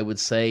Springfield, I would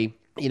say,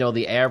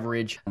 the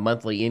average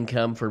monthly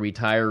income for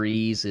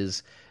retirees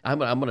is I'm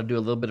going to do a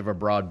little bit of a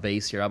broad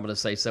base here. I'm going to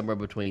say somewhere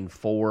between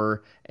 $4,000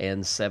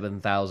 and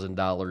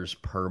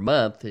 $7,000 per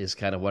month is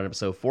kind of what I'm,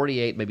 so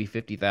 48, maybe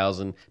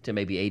 50,000 to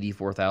maybe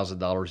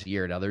 $84,000 a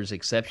year. Now there's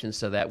exceptions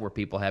to that where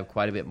people have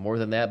quite a bit more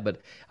than that, but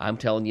I'm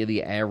telling you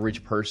the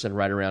average person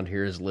right around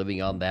here is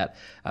living on that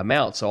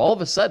amount. So all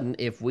of a sudden,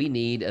 if we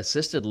need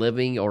assisted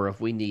living or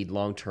if we need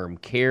long-term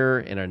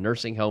care in a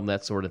nursing home,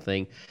 that sort of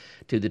thing,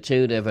 to the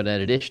tune of an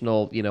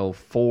additional,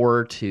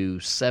 $4,000 to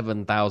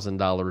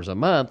 $7,000 a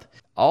month,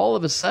 all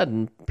of a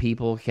sudden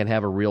people can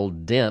have a real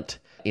dent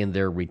in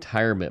their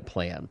retirement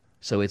plan.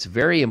 So it's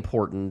very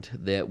important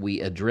that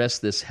we address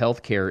this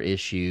healthcare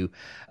issue,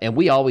 and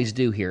we always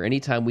do here.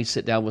 Anytime we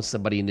sit down with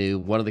somebody new,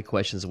 one of the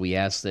questions we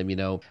ask them,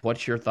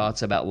 what's your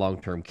thoughts about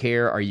long-term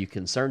care? Are you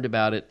concerned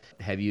about it?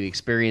 Have you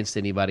experienced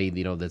anybody,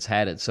 that's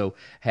had it? So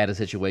had a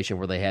situation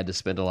where they had to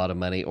spend a lot of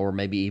money or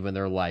maybe even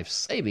their life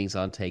savings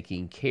on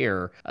taking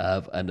care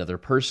of another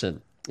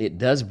person. It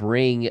does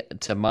bring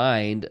to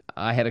mind,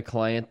 I had a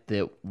client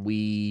that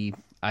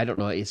I don't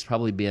know, it's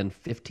probably been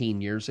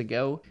 15 years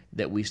ago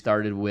that we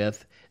started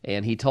with,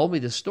 and he told me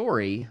the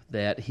story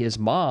that his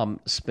mom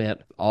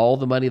spent all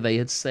the money they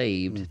had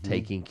saved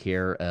taking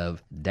care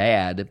of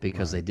Dad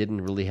because they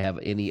didn't really have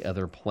any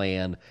other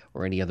plan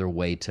or any other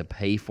way to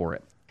pay for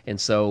it. And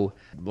so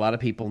a lot of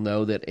people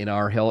know that in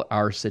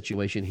our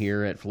situation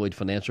here at Floyd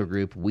Financial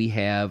Group, we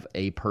have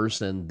a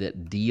person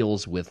that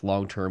deals with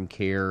long-term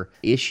care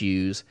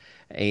issues.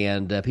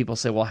 And people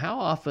say, well, how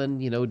often,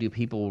 do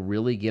people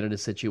really get in a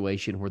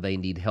situation where they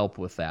need help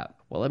with that?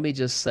 Well, let me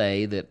just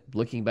say that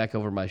looking back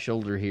over my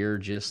shoulder here,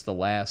 just the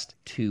last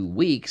 2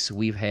 weeks,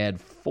 we've had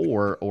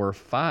 4 or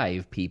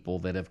 5 people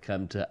that have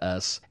come to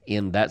us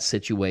in that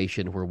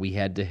situation where we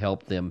had to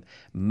help them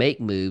make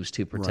moves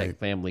to protect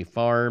family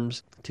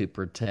farms, to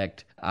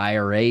protect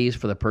IRAs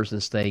for the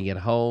person staying at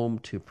home,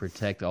 to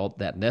protect all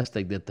that nest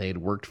egg that they had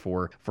worked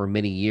for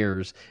many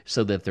years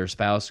so that their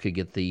spouse could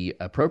get the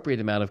appropriate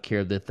amount of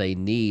care that they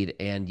need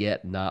and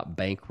yet not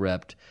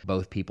bankrupt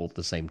both people at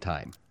the same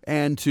time.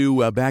 And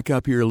to back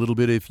up here a little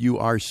bit, if you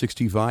are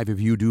 65, if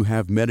you do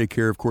have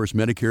Medicare, of course,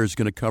 Medicare is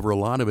going to cover a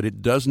lot of it.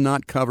 It does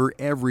not cover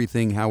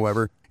everything,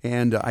 however.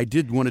 And I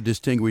did want to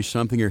distinguish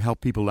something or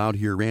help people out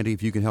here. Randy,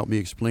 if you can help me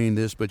explain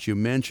this, but you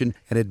mentioned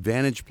an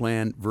Advantage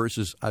plan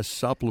versus a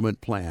supplement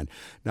plan.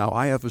 Now,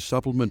 I have a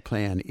supplement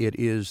plan. It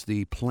is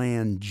the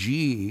Plan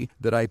G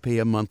that I pay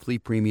a monthly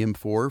premium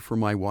for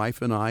my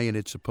wife and I, and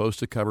it's supposed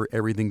to cover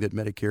everything that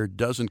Medicare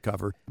doesn't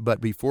cover.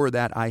 But before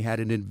that, I had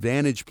an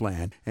Advantage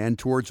plan, and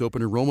towards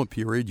open enrollment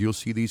period, you'll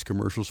see these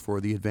commercials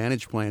for the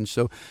Advantage plan.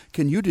 So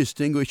can you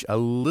distinguish a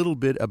little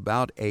bit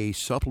about a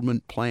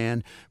supplement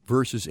plan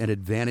versus an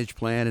Advantage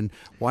plan, and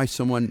why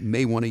someone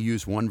may want to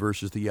use one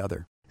versus the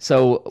other?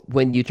 So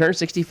when you turn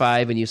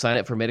 65 and you sign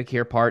up for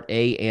Medicare Part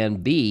A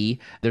and B,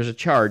 there's a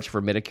charge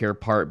for Medicare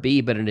Part B.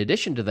 But in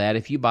addition to that,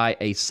 if you buy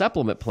a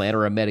supplement plan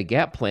or a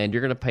Medigap plan,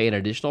 you're going to pay an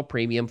additional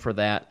premium for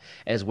that,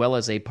 as well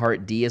as a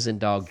Part D as in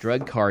dog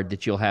drug card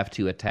that you'll have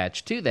to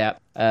attach to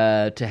that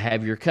to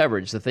have your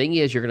coverage. The thing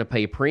is, you're going to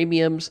pay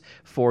premiums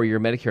for your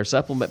Medicare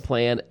supplement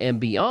plan, and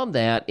beyond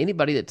that,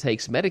 anybody that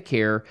takes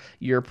Medicare,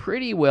 you're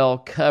pretty well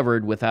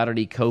covered without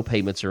any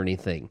co-payments or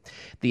anything.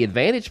 The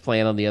Advantage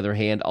plan, on the other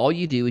hand, all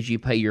you do is you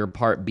pay your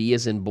Part B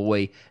as in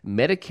boy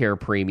Medicare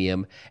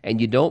premium, and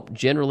you don't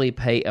generally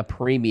pay a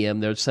premium.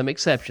 There's some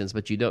exceptions,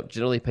 but you don't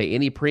generally pay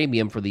any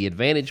premium for the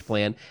Advantage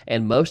plan,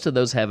 and most of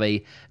those have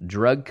a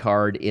drug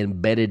card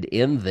embedded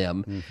in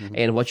them.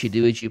 And what you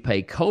do is you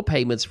pay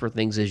co-payments for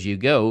things as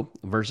you go,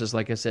 versus,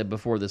 like I said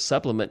before, the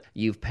supplement,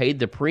 you've paid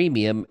the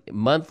premium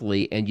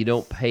monthly and you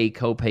don't pay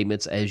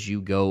co-payments as you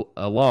go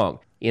along.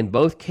 In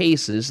both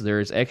cases, there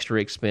is extra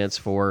expense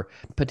for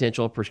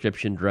potential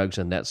prescription drugs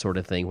and that sort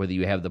of thing, whether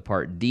you have the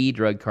Part D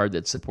drug card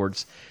that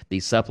supports the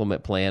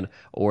supplement plan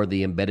or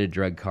the embedded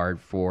drug card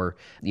for,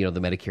 the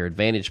Medicare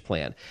Advantage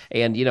plan.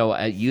 And,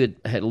 you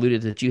had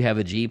alluded that you have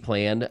a G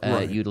plan.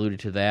 You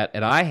alluded to that.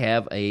 And I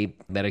have a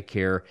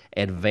Medicare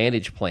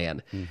Advantage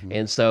plan.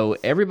 And so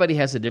everybody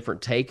has a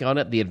different take on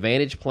it. The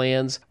Advantage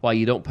plans, while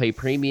you don't pay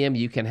premium,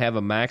 you can have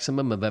a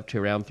maximum of up to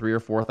around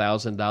 $3,000 or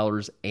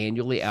 $4,000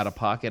 annually out of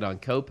pocket on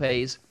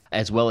copays,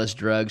 as well as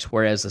drugs,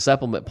 whereas the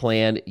supplement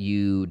plan,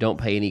 you don't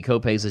pay any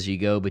copays as you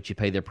go, but you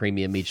pay the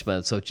premium each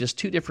month. So it's just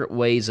two different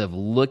ways of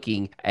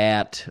looking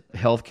at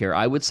healthcare.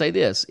 I would say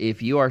this: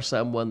 if you are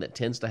someone that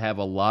tends to have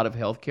a lot of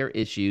healthcare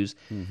issues,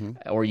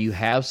 or you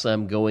have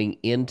some going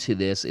into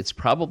this, it's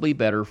probably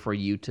better for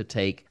you to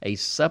take a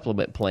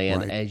supplement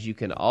plan, as you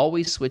can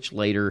always switch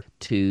later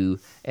to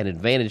an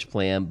Advantage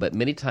plan, but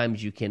many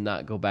times you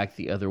cannot go back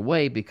the other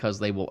way because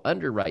they will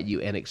underwrite you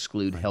and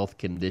exclude health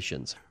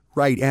conditions.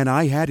 Right, and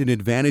I had an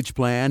Advantage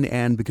plan,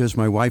 and because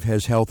my wife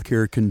has health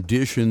care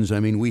conditions,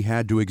 we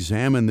had to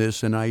examine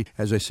this, and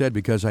as I said,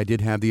 because I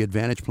did have the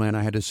Advantage plan,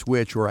 I had to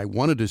switch, or I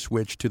wanted to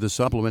switch to the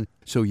supplement.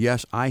 So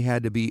yes, I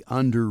had to be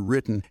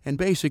underwritten, and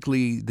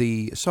basically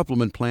the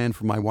supplement plan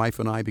for my wife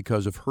and I,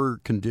 because of her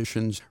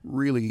conditions,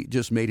 really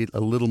just made it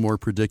a little more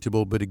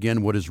predictable. But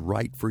again, what is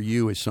right for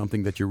you is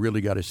something that you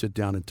really got to sit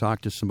down and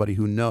talk to somebody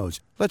who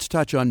knows. Let's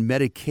touch on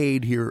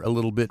Medicaid here a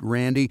little bit,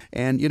 Randy.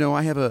 And,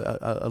 I have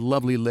a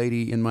lovely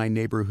lady in my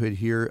neighborhood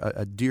here,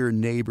 a dear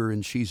neighbor,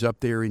 and she's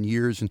up there in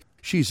years, and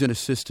she's in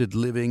assisted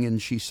living,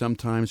 and she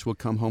sometimes will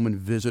come home and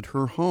visit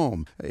her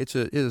home. It's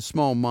a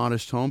small,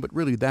 modest home, but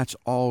really that's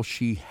all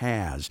she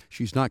has.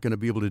 She's not going to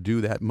be able to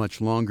do that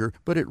much longer,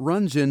 but it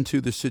runs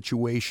into the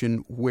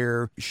situation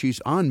where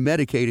she's on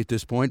Medicaid at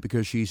this point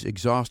because she's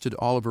exhausted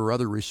all of her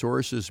other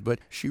resources, but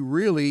she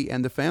really,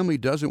 and the family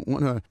doesn't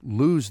want to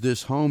lose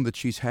this home that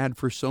she's had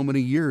for so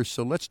many years.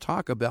 So let's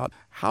talk about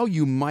how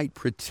you might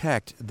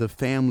protect the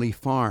family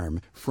farm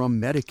from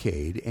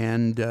Medicaid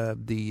and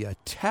the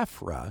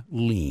TEFRA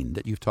lien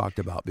that you've talked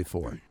about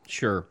before.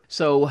 Sure.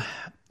 So,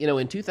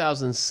 in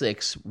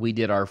 2006, we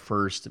did our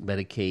first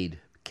Medicaid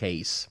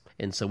case.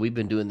 And so we've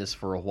been doing this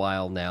for a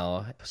while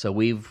now. So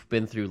we've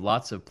been through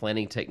lots of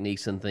planning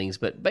techniques and things.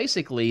 But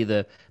basically,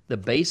 the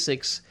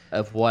basics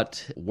of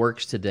what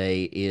works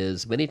today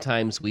is many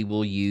times we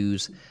will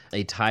use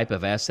a type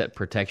of asset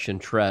protection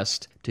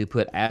trust to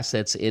put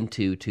assets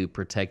into to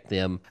protect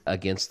them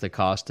against the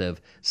cost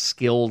of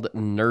skilled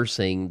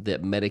nursing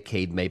that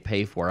Medicaid may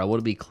pay for. I want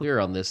to be clear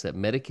on this, that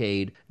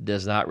Medicaid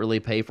does not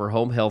really pay for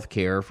home health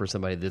care for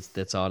somebody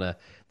that's on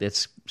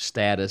that's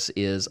status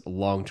is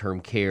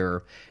long-term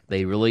care.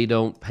 They really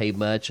don't pay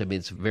much.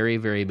 It's very,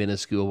 very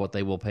minuscule what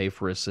they will pay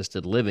for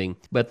assisted living,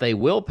 but they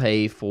will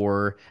pay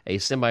for a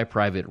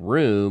semi-private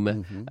room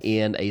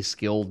in a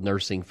skilled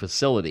nursing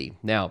facility.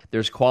 Now,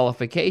 there's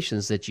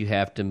qualifications that you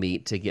have to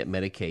meet to get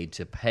Medicaid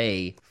to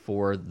pay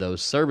for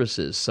those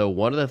services. So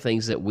one of the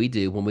things that we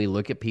do when we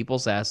look at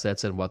people's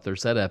assets and what their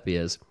setup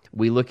is,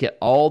 we look at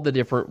all the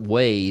different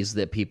ways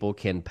that people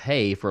can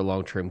pay for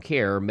long-term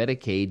care,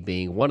 Medicaid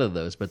being one of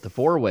those. But the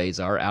 4 ways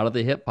are out of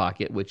the hip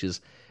pocket, which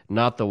is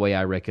not the way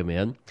I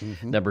recommend.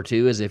 Number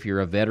 2 is if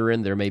you're a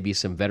veteran, there may be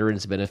some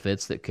veterans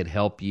benefits that could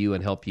help you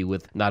and help you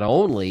with not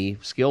only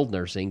skilled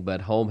nursing,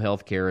 but home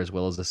health care as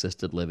well as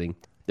assisted living.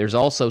 There's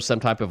also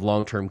some type of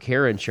long-term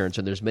care insurance,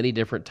 and there's many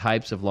different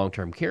types of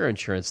long-term care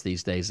insurance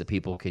these days that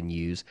people can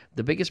use.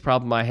 The biggest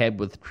problem I had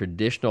with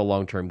traditional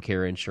long-term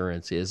care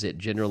insurance is it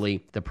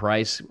generally, the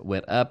price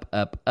went up,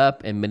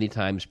 and many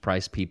times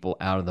priced people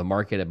out of the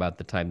market about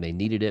the time they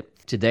needed it.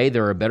 Today,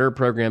 there are better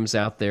programs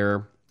out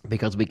there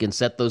because we can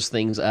set those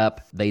things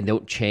up. They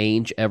don't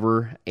change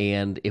ever,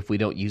 and if we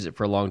don't use it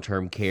for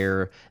long-term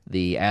care,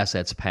 the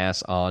assets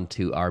pass on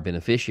to our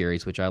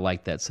beneficiaries, which I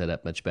like that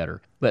setup much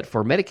better. But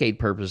for Medicaid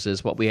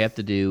purposes, what we have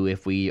to do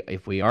if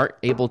we aren't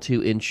able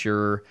to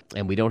insure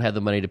and we don't have the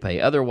money to pay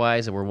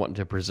otherwise, and we're wanting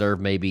to preserve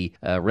maybe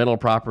rental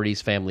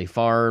properties, family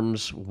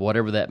farms,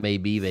 whatever that may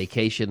be,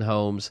 vacation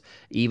homes,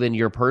 even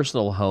your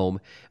personal home,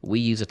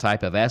 we use a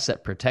type of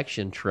asset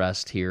protection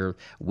trust here.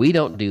 We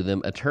don't do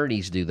them.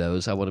 Attorneys do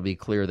those. I want to be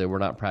clear that we're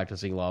not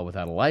practicing law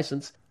without a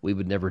license. We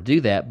would never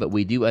do that, but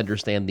we do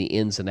understand the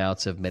ins and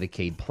outs of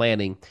Medicaid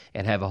planning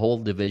and have a whole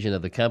division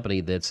of the company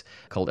that's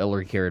called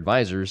Elder Care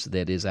Advisors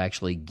that is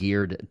actually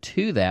geared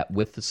to that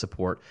with the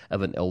support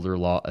of an elder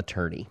law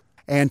attorney.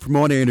 And from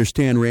what I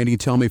understand, Randy,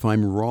 tell me if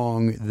I'm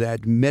wrong,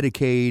 that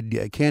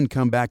Medicaid can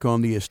come back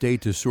on the estate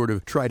to sort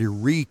of try to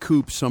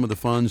recoup some of the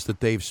funds that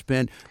they've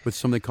spent with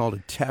something called a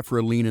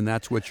TEFRA lien, and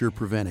that's what you're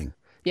preventing.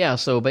 Yeah,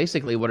 so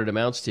basically what it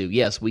amounts to,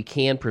 yes, we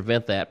can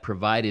prevent that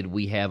provided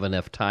we have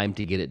enough time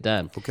to get it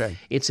done. Okay.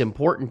 It's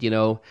important,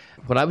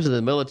 when I was in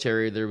the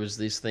military, there was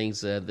these things,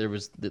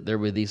 there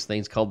were these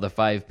things called the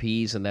 5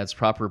 Ps, and that's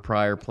proper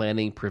prior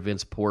planning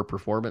prevents poor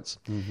performance.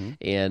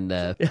 And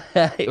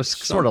it was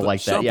sort of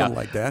like that, yeah. Something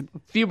like that.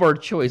 A few more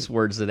choice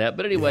words than that.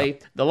 But anyway,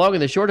 The long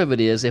and the short of it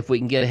is if we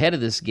can get ahead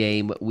of this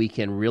game, we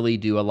can really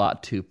do a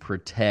lot to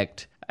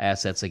protect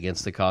assets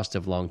against the cost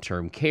of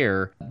long-term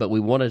care, but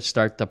we want to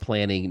start the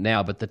planning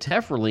now. But the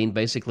TEFRA lien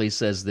basically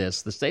says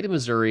this: the state of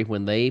Missouri,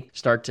 when they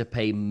start to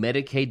pay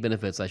Medicaid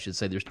benefits, I should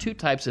say, there's 2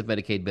 types of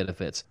Medicaid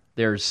benefits.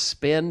 There's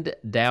spend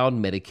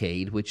down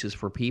Medicaid, which is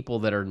for people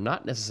that are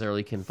not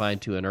necessarily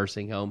confined to a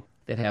nursing home,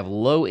 that have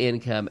low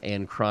income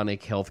and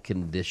chronic health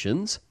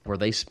conditions, where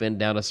they spend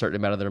down a certain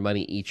amount of their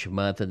money each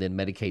month, and then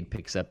Medicaid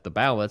picks up the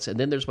balance. And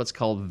then there's what's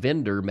called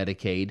vendor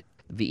Medicaid,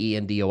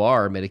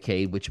 VENDOR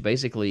Medicaid, which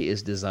basically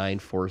is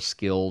designed for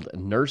skilled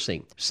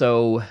nursing.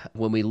 So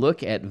when we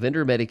look at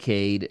vendor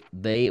Medicaid,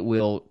 they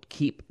will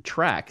keep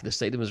track, the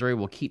state of Missouri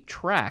will keep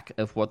track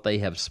of what they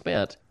have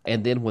spent.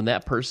 And then when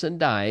that person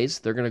dies,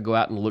 they're going to go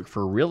out and look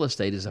for real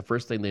estate is the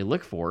first thing they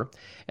look for.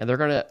 And they're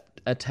going to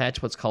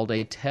attach what's called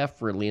a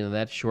TEFRA, and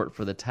that's short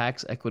for the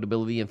Tax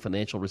Equitability and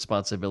Financial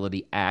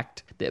Responsibility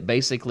Act, that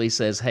basically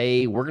says,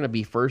 hey, we're going to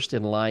be first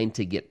in line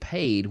to get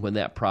paid when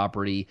that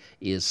property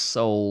is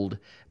sold.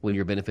 When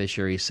your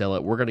beneficiaries sell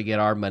it, we're going to get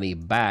our money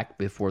back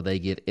before they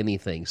get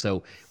anything.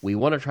 So we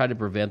want to try to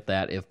prevent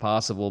that if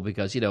possible,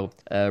 because,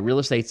 real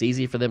estate's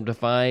easy for them to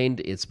find.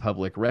 It's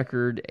public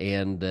record,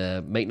 and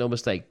make no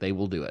mistake, they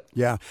will do it.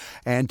 Yeah,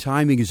 and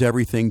timing is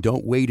everything.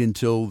 Don't wait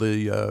until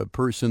the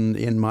person,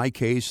 in my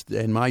case,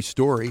 in my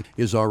story,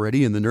 is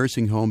already in the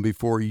nursing home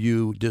before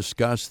you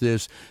discuss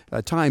this.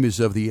 Time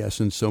is of the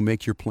essence, so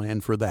make your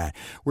plan for that.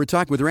 We're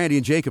talking with Randy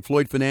and Jake of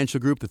Floyd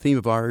Financial Group. The theme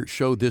of our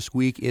show this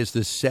week is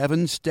the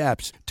 7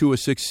 steps to a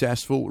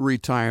successful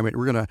retirement.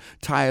 We're going to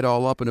tie it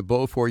all up in a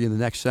bow for you in the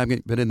next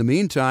segment. But in the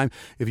meantime,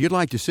 if you'd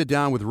like to sit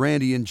down with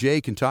Randy and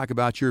Jake and talk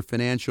about your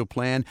financial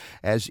plan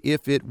as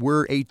if it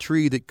were a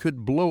tree that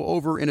could blow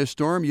over in a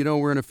storm,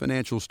 we're in a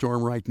financial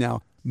storm right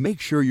now.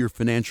 Make sure your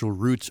financial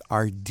roots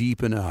are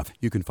deep enough.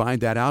 You can find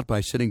that out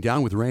by sitting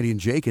down with Randy and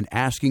Jake and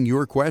asking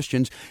your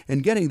questions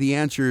and getting the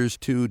answers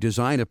to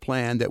design a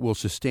plan that will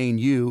sustain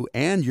you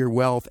and your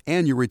wealth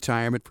and your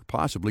retirement for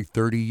possibly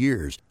 30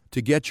 years.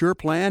 To get your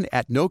plan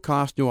at no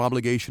cost, no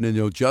obligation, and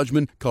no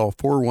judgment, call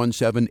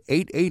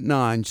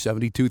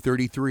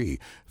 417-889-7233.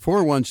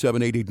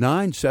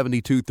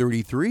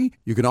 417-889-7233.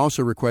 You can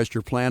also request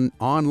your plan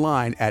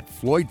online at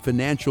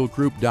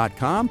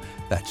FloydFinancialGroup.com.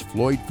 That's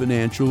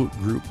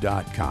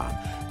FloydFinancialGroup.com.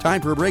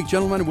 Time for a break,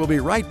 gentlemen. We'll be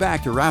right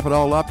back to wrap it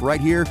all up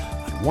right here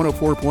on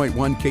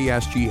 104.1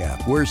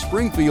 KSGF, where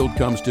Springfield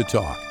comes to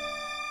talk.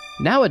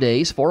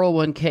 Nowadays,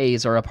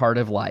 401ks are a part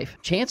of life.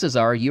 Chances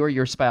are you or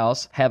your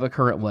spouse have a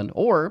current one,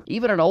 or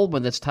even an old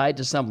one that's tied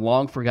to some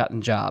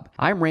long-forgotten job.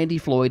 I'm Randy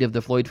Floyd of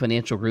the Floyd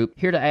Financial Group,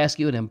 here to ask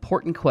you an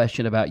important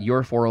question about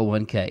your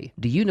 401k.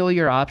 Do you know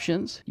your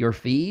options, your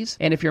fees,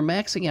 and if you're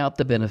maxing out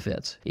the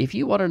benefits? If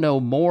you want to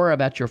know more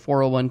about your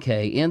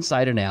 401k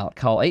inside and out,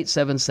 call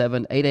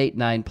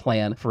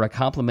 877-889-PLAN for a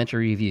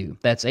complimentary review.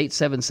 That's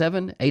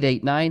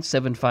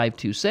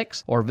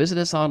 877-889-7526, or visit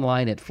us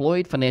online at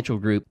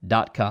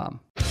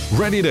FloydFinancialGroup.com.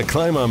 Ready to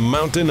climb a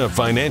mountain of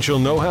financial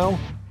know-how?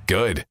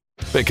 Good.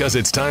 Because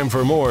it's time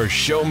for more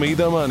Show Me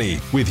the Money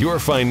with your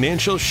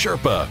financial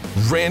Sherpa,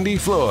 Randy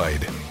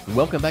Floyd.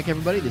 Welcome back,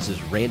 everybody. This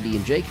is Randy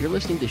and Jake. You're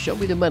listening to Show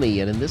Me the Money,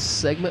 and in this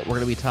segment, we're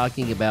going to be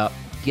talking about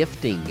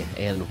gifting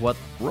and what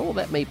role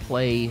that may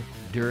play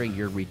during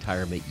your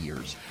retirement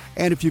years.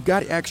 And if you've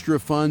got extra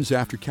funds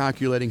after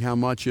calculating how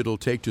much it'll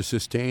take to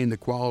sustain the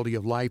quality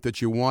of life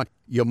that you want,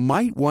 you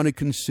might want to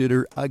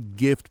consider a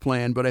gift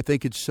plan. But I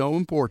think it's so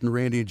important,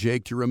 Randy and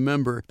Jake, to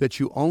remember that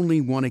you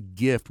only want to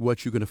gift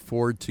what you can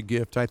afford to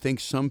gift. I think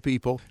some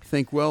people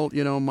think, well,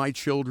 my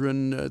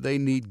children, they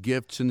need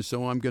gifts, and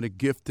so I'm going to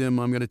gift them.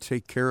 I'm going to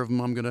take care of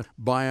them. I'm going to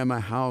buy them a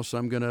house.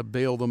 I'm going to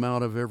bail them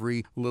out of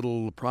every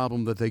little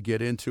problem that they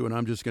get into, and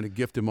I'm just going to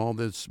gift them all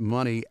this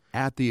money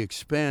at the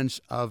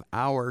expense of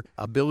our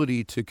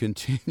ability to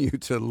continue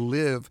to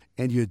live.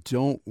 And you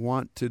don't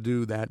want to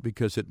do that,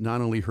 because it not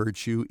only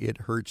hurts you, it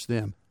hurts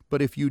them.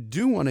 But if you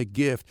do want to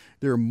gift,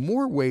 there are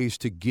more ways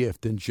to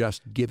gift than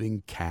just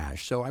giving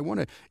cash. So I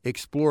want to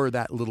explore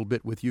that a little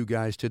bit with you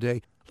guys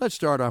today. Let's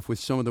start off with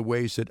some of the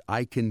ways that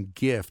I can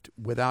gift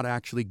without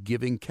actually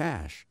giving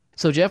cash.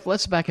 So, Jeff,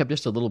 let's back up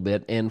just a little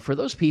bit. And for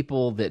those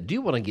people that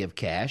do want to give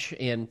cash,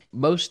 and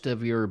most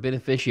of your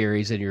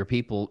beneficiaries and your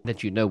people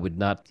that would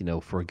not,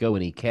 forego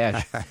any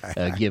cash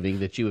giving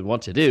that you would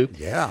want to do.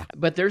 Yeah.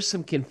 But there's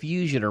some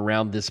confusion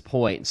around this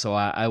point. So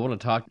I want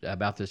to talk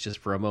about this just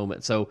for a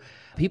moment. So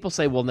people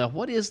say, well, now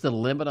what is the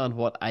limit on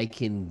what I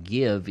can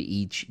give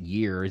each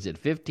year? Is it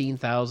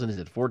 $15,000? Is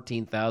it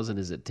 $14,000?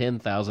 Is it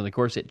 $10,000? Of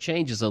course, it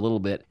changes a little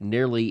bit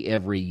nearly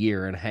every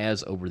year and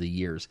has over the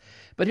years.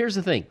 But here's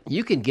the thing.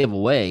 You can give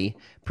away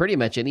pretty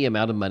much any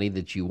amount of money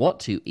that you want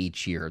to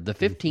each year. The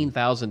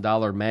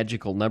 $15,000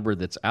 magical number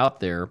that's out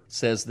there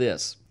says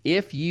this: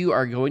 if you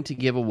are going to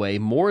give away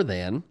more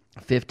than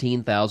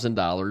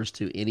 $15,000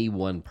 to any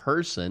one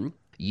person,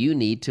 you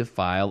need to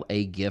file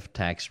a gift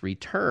tax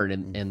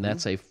return, and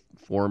that's a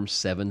Form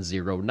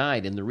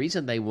 709. And the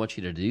reason they want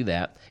you to do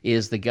that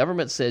is the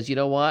government says, you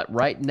know what,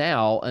 right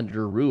now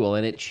under rule,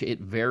 and it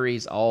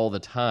varies all the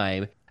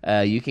time,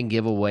 you can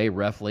give away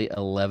roughly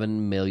 $11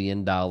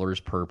 million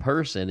per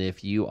person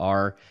if you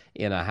are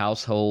in a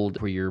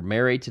household where you're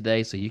married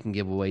today, so you can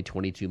give away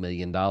 $22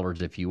 million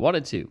if you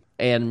wanted to.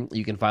 And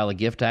you can file a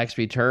gift tax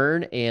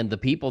return, and the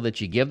people that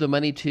you give the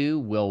money to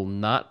will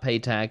not pay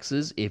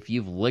taxes. If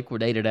you've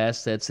liquidated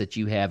assets that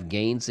you have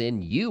gains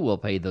in, you will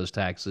pay those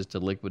taxes to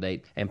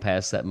liquidate and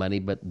pass that money,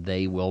 but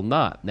they will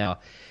not. Now,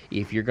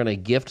 if you're going to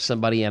gift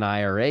somebody an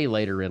IRA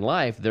later in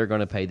life, they're going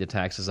to pay the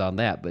taxes on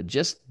that. But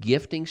just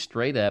gifting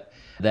straight up,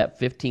 that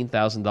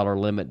 $15,000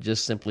 limit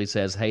just simply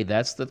says, hey,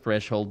 that's the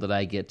threshold that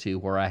I get to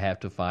where I have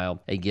to file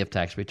a gift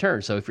tax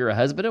return. So if you're a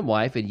husband and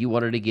wife and you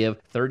wanted to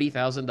give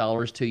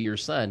 $30,000 to your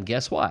son,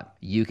 guess what?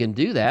 You can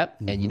do that,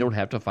 and you don't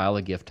have to file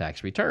a gift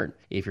tax return.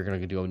 If you're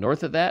going to go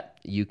north of that,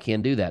 you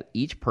can do that.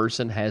 Each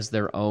person has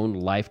their own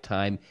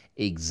lifetime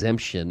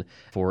exemption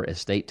for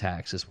estate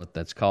tax is what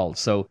that's called.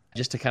 So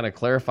just to kind of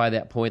clarify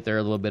that point there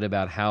a little bit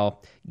about how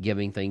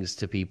giving things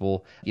to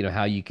people,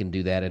 how you can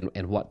do that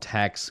and what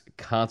tax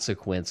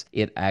consequence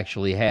it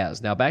actually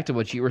has. Now, back to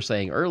what you were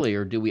saying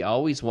earlier, do we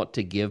always want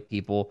to give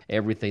people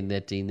everything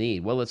that they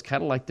need? Well, it's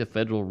kind of like the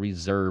Federal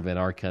Reserve in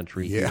our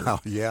country. Yeah.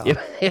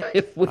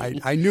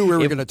 I knew we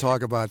were going to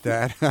talk about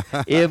that.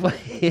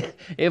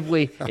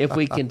 if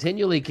we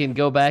continually can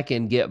go back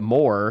and get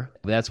more,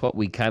 that's what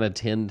we kind of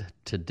tend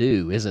to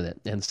do, isn't it?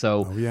 And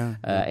so,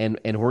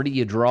 and where do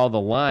you draw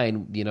the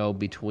line,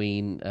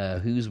 between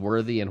who's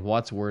worthy and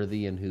what's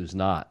worthy and who's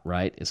not,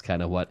 right? Is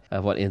kind of what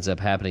ends up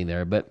happening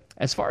there. But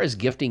as far as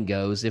gifting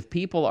goes, if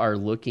people are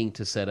looking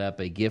to set up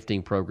a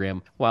gifting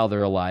program while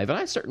they're alive, and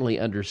I certainly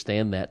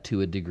understand that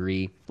to a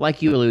degree,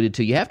 like you alluded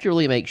to, you have to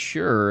really make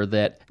sure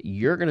that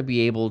you're going to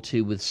be able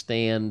to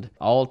withstand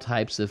all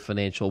types of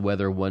financial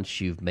weather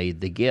once you've made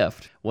the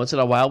gift. Once in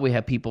a while, we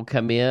have people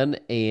come in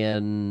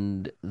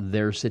and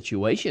their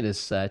situation is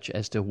such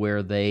as to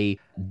where they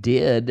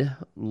did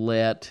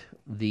let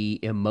the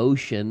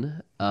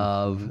emotion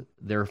of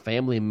their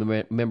family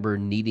member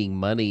needing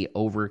money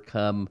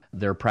overcome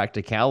their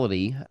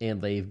practicality, and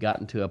they've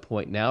gotten to a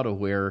point now to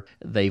where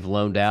they've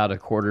loaned out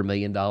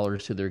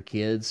 $250,000 to their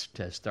kids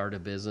to start a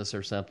business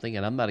or something.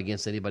 And I'm not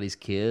against anybody's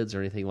kids or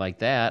anything like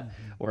that,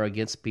 or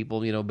against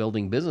people,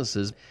 building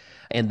businesses.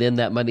 And then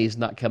that money is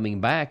not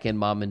coming back, and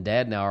mom and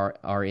dad now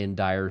are in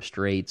dire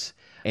straits.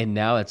 And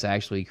now it's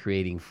actually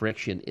creating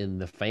friction in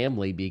the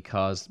family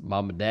because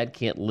mom and dad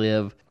can't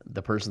live.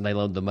 The person they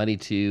loaned the money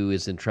to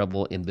is in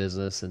trouble in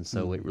business. And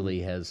so it really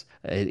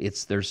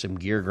there's some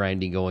gear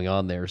grinding going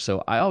on there.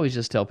 So I always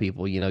just tell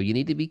people, you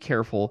need to be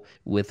careful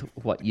with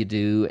what you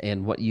do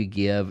and what you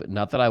give.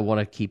 Not that I want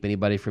to keep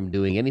anybody from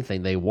doing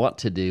anything they want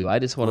to do. I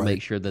just want to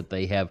make sure that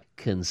they have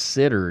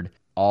considered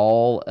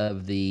all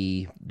of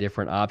the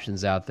different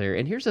options out there.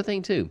 And here's the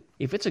thing, too.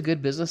 If it's a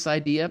good business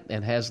idea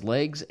and has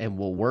legs and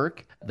will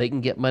work, they can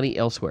get money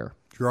elsewhere.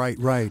 Right.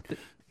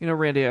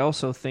 Randy, I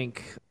also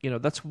think,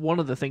 that's one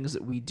of the things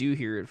that we do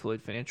here at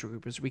Floyd Financial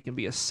Group is we can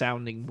be a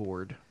sounding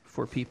board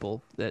for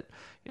people that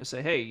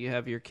say, hey, you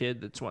have your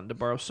kid that's wanting to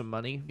borrow some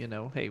money,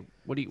 hey,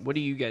 what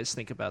do you guys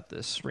think about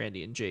this,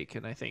 Randy and Jake?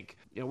 And I think,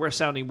 we're a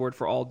sounding board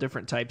for all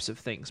different types of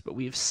things, but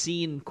we've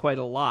seen quite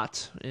a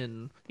lot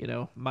in,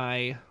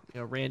 my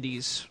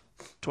Randy's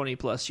 20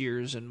 plus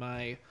years and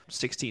my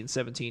 16,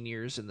 17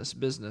 years in this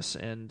business.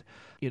 And,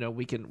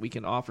 we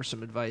can offer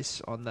some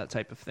advice on that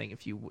type of thing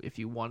if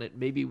you want it.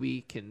 Maybe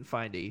we can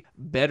find a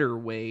better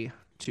way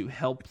to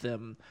help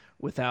them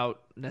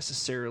without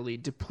necessarily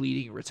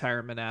depleting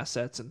retirement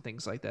assets and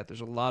things like that.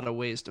 There's a lot of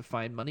ways to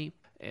find money.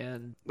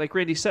 And like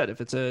Randy said,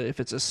 if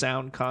it's a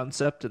sound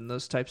concept and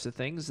those types of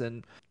things,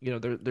 then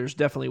there's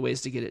definitely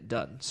ways to get it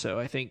done. So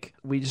I think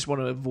we just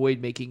want to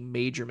avoid making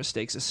major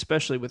mistakes,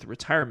 especially with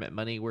retirement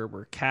money, where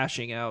we're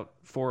cashing out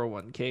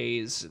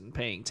 401ks and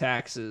paying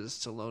taxes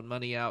to loan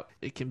money out.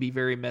 It can be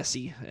very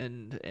messy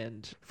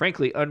and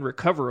frankly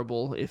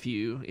unrecoverable if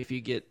you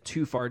get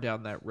too far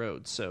down that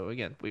road. So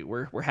again,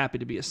 we're happy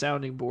to be a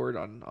sounding board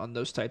on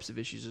those types of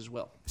issues as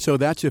well. So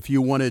that's if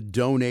you want to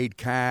donate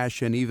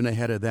cash, and even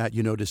ahead of that,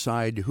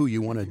 decide who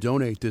you want to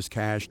donate this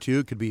cash to.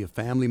 It could be a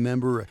family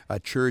member, a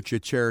church, a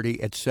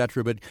charity,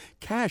 etc. But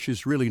cash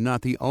is really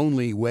not the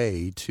only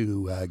way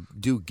to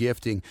do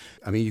gifting.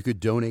 I mean, you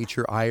could donate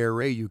your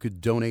IRA, you could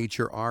donate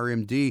your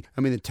RMD.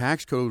 I mean, the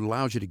tax code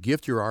allows you to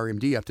gift your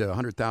RMD up to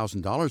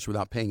 $100,000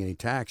 without paying any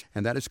tax,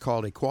 and that is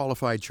called a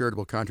qualified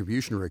charitable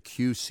contribution, or a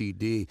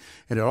QCD.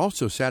 And it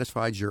also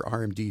satisfies your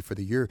RMD for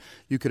the year.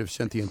 You could have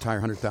sent the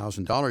entire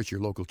 $100,000 to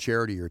your local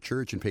charity or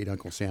church and paid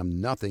Uncle Sam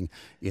nothing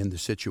in the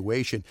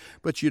situation.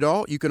 But you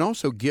can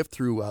also gift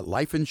through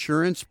life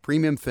insurance,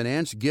 premium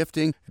finance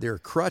gifting. There are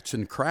CRUTs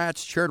and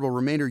CRATs, charitable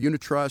remainder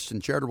unit trusts,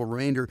 and charitable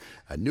remainder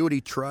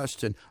annuity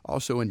trusts, and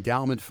also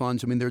endowment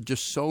funds. I mean, there are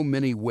just so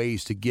many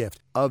ways to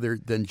gift other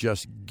than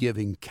just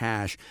giving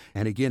cash.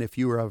 And again, if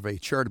you are of a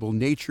charitable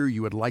nature,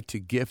 you would like to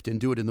gift and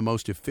do it in the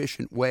most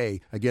efficient way,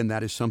 again,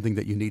 that is something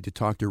that you need to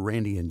talk to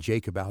Randy and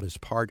Jake about as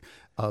part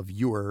of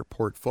your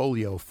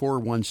portfolio.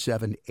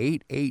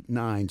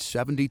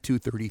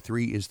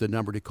 417-889-7233 is the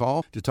number to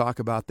call to talk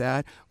about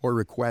that, or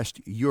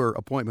request your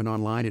appointment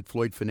online at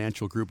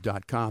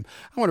floydfinancialgroup.com.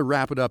 I want to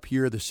wrap it up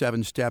here, the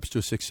 7 steps to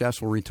a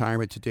successful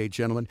retirement today,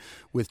 gentlemen,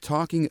 with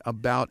talking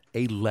about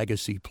a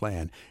legacy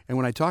plan. And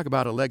when I talk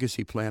about a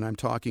legacy plan, I'm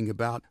talking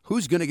about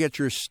who's going to get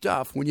your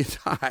stuff when you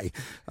die.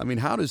 I mean,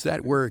 how does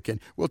that work? And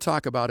we'll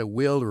talk about a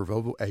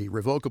will, a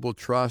revocable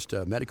trust,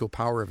 a medical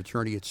power of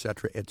attorney,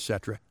 etc.,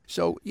 etc.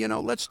 So,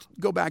 let's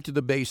go back to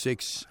the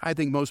basics. I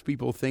think most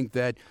people think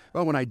that,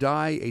 well, when I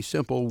die, a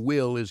simple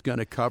will is going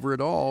to cover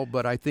it all.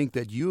 But I think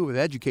that you have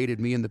educated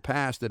me in the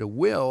past that a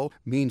will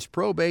means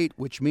probate,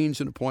 which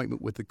means an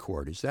appointment with the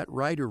court. Is that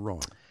right or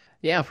wrong?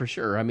 Yeah, for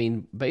sure. I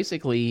mean,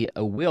 basically,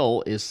 a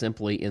will is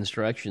simply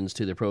instructions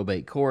to the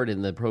probate court,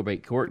 and the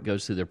probate court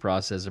goes through the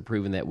process of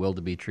proving that will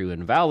to be true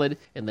and valid,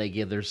 and they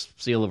give their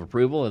seal of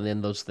approval, and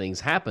then those things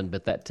happen.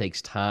 But that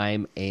takes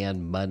time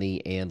and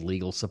money and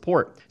legal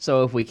support.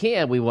 So if we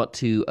can, we want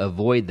to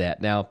avoid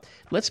that. Now,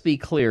 let's be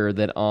clear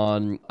that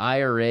on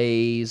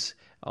IRAs,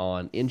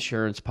 on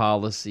insurance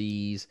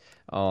policies,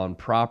 on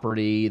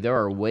property, there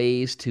are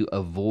ways to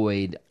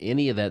avoid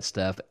any of that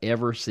stuff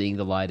ever seeing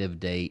the light of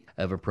day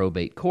of a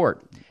probate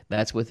court.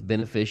 That's with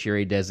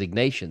beneficiary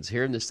designations.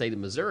 Here in the state of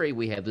Missouri,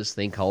 we have this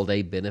thing called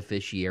a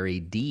beneficiary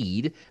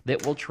deed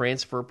that will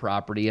transfer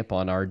property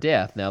upon our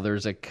death. Now,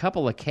 there's a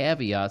couple of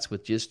caveats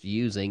with just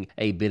using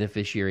a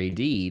beneficiary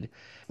deed.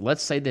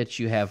 Let's say that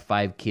you have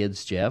 5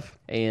 kids, Jeff,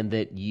 and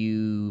that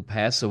you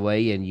pass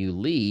away and you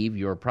leave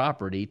your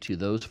property to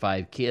those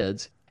 5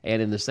 kids. And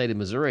in the state of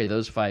Missouri,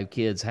 those 5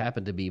 kids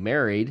happen to be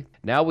married.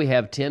 Now we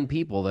have 10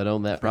 people that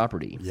own that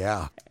property.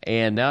 Yeah.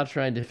 And now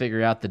trying to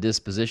figure out the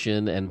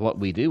disposition and what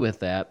we do with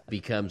that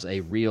becomes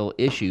a real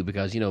issue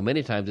because,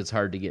 many times it's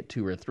hard to get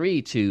 2 or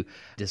 3 to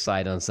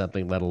decide on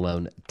something, let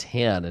alone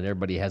 10. And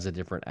everybody has a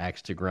different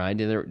axe to grind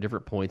and they're at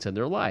different points in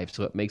their life.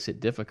 So it makes it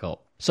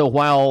difficult. So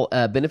while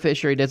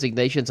beneficiary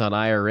designations on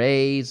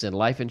IRAs and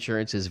life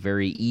insurance is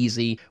very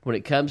easy, when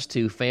it comes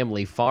to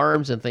family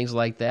farms and things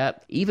like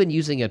that, even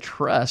using a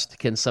trust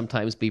can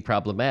sometimes be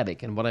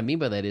problematic. And what I mean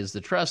by that is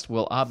the trust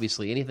will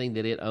obviously, anything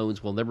that it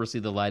owns will never see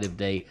the light of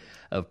day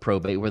of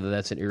probate, whether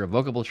that's an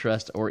irrevocable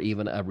trust or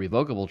even a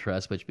revocable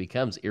trust, which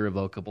becomes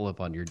irrevocable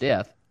upon your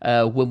death.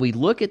 When we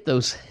look at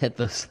those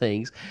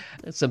things,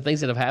 some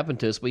things that have happened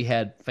to us, we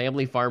had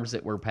family farms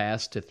that were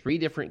passed to 3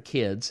 different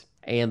kids,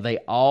 and they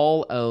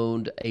all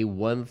owned a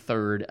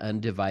 1/3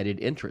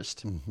 undivided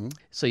interest. Mm-hmm.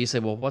 So you say,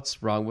 well,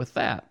 what's wrong with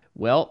that?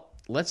 Well,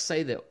 let's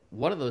say that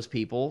one of those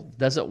people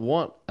doesn't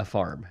want a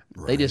farm.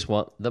 Right. They just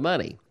want the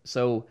money.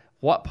 So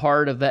what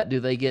part of that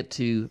do they get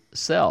to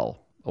sell?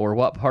 Or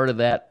what part of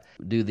that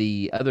do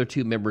the other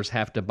 2 members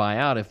have to buy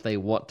out if they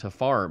want to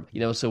farm?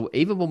 So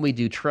even when we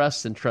do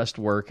trusts and trust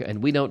work,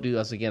 and we don't do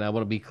this, again, I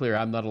want to be clear,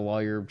 I'm not a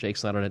lawyer,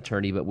 Jake's not an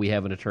attorney, but we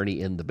have an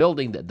attorney in the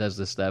building that does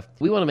this stuff.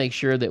 We want to make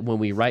sure that when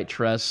we write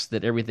trusts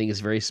that everything is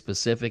very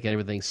specific and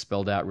everything's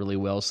spelled out really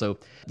well. So,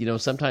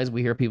 sometimes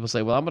we hear people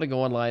say, well, I'm going to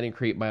go online and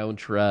create my own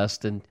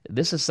trust. And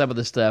this is some of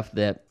the stuff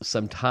that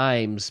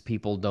sometimes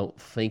people don't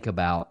think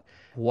about,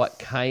 what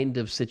kind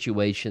of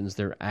situations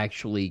they're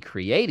actually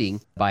creating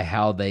by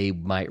how they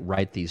might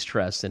write these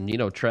trusts. And,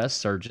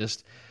 trusts are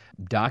just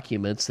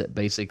documents that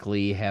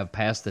basically have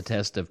passed the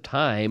test of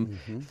time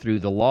through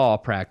the law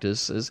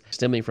practices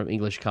stemming from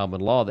English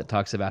common law that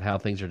talks about how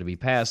things are to be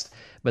passed.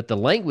 But the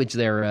language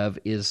thereof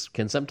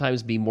can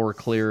sometimes be more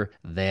clear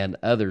than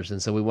others.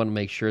 And so we want to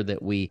make sure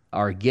that we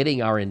are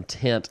getting our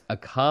intent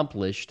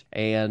accomplished,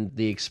 and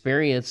the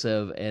experience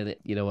of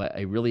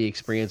a really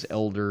experienced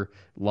elder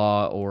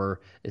law or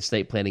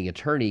estate planning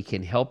attorney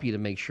can help you to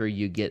make sure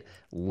you get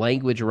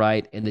language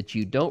right and that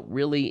you don't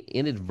really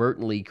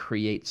inadvertently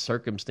create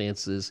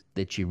circumstances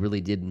that you really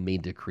didn't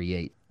mean to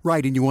create.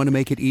 Right, and you want to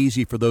make it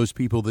easy for those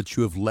people that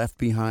you have left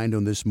behind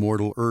on this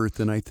mortal earth,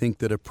 and I think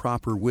that a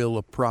proper will,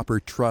 a proper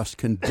trust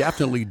can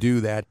definitely do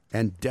that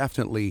and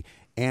definitely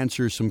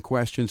answer some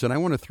questions. And I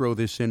want to throw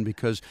this in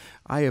because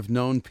I have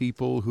known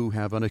people who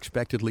have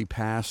unexpectedly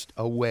passed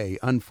away,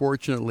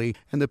 unfortunately,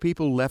 and the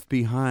people left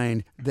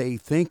behind, they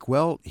think,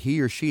 well,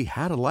 he or she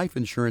had a life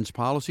insurance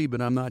policy,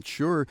 but I'm not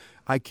sure.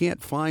 I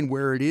can't find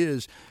where it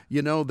is.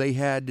 They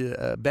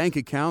had bank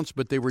accounts,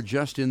 but they were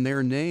just in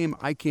their name.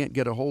 I can't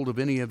get a hold of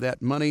any of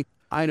that money.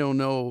 I don't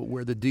know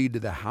where the deed to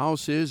the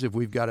house is, if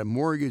we've got a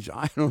mortgage.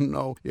 I don't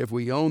know if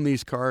we own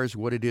these cars,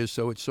 what it is.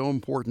 So it's so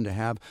important to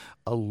have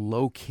a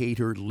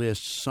locator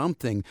list,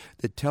 something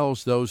that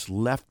tells those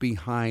left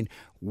behind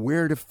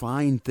where to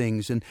find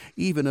things, and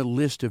even a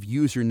list of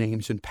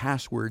usernames and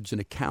passwords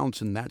and accounts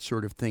and that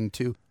sort of thing,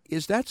 too.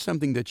 Is that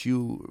something that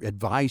you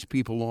advise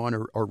people on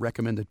or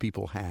recommend that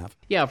people have?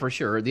 Yeah, for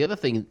sure. The other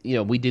thing,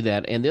 we do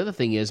that. And the other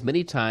thing is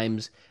many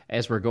times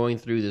as we're going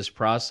through this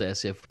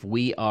process,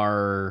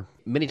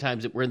 many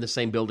times we're in the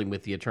same building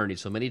with the attorney.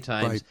 So many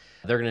times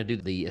they're going to do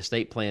the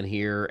estate plan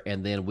here,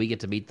 and then we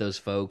get to meet those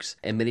folks.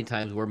 And many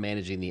times we're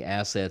managing the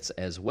assets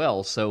as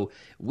well. So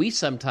we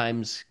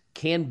sometimes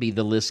can be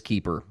the list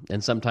keeper,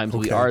 and sometimes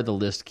we are the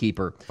list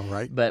keeper. All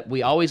right. But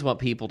we always want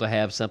people to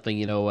have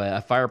something,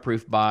 a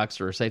fireproof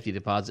box or a safety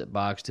deposit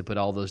box to put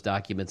all those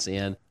documents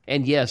in.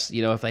 And yes,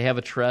 if they have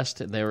a trust,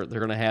 they're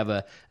going to have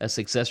a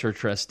successor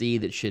trustee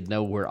that should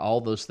know where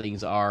all those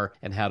things are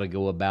and how to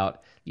go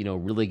about,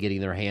 really getting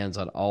their hands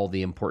on all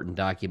the important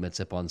documents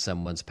upon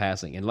someone's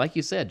passing. And like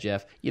you said,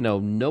 Jeff,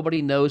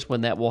 nobody knows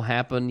when that will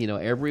happen.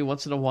 Every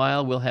once in a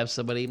while we'll have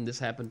somebody, and this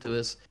happened to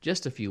us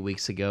just a few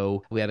weeks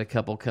ago. We had a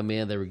couple come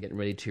in, they were getting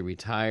ready to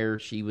retire.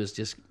 She was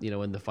just,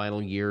 in the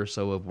final year or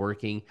so of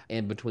working.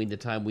 And between the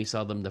time we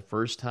saw them the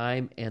first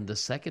time and the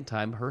second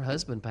time, her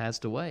husband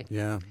passed away.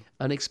 Yeah.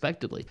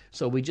 Unexpectedly.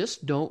 So we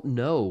just don't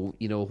know,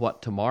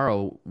 what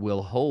tomorrow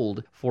will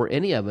hold for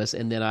any of us.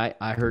 And then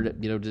I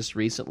heard, just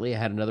recently I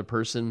had another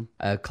person,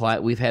 a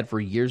client we've had for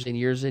years and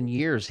years and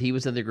years. He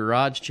was in the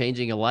garage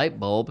changing a light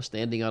bulb,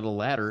 standing on a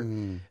ladder,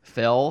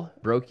 fell,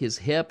 broke his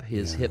hip.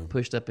 His hip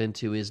pushed up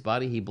into his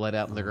body. He bled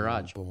out in the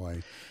garage.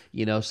 Boy.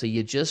 So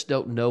you just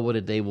don't know what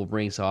a day will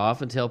bring. So I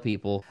often tell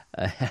people,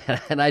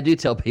 and I do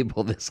tell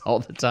people this all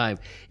the time,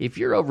 if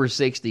you're over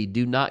 60,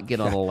 do not get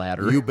on a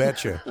ladder. You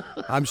betcha.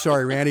 I'm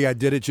sorry, Randy, I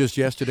did it just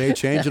yesterday,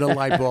 changing a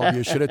light bulb.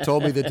 You should have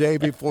told me the day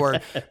before.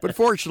 But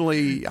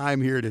fortunately,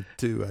 I'm here to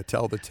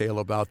tell the tale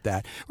about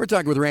that. We're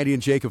talking with Randy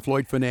and Jake of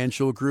Floyd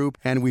Financial Group,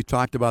 and we've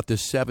talked about the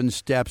 7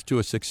 steps to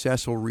a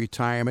successful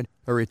retirement.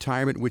 A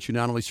retirement which you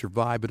not only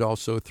survive but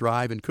also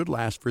thrive and could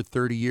last for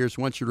 30 years.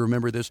 I want you to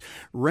remember this.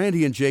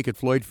 Randy and Jake at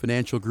Floyd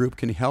Financial Group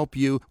can help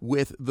you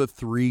with the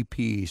 3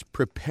 Ps.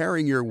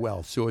 Preparing your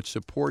wealth so it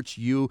supports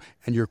you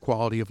and your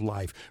quality of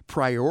life.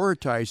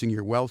 Prioritizing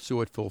your wealth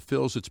so it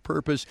fulfills its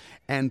purpose.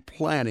 And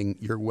planning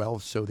your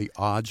wealth so the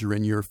odds are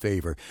in your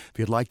favor. If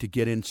you'd like to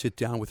get in, sit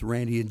down with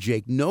Randy and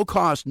Jake. No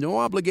cost, no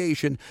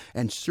obligation,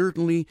 and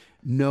certainly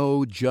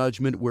no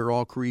judgment. We're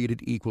all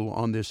created equal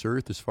on this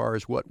earth as far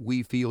as what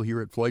we feel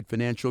here at Floyd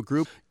Financial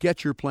Group.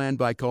 Get your plan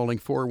by calling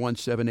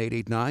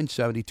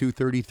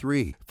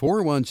 417-889-7233.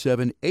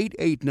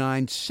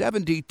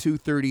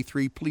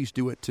 417-889-7233. Please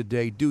do it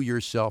today. Do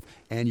yourself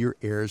and your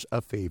heirs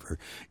a favor.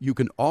 You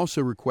can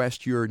also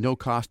request your no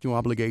cost, no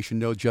obligation,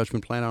 no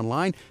judgment plan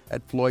online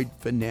at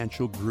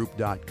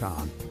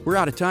FloydFinancialGroup.com. We're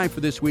out of time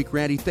for this week,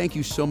 Randy. Thank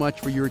you so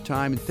much for your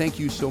time, and thank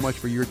you so much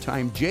for your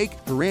time, Jake.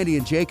 For Randy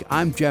and Jake,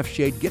 I'm Jeff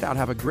Shade. Get out,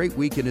 have a great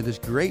weekend in this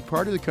great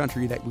part of the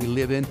country that we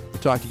live in.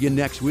 We'll talk to you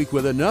next week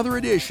with another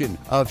edition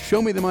of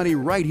Show Me the Money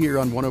right here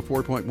on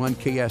 104.1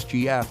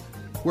 KSGF,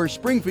 where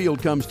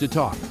Springfield comes to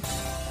talk.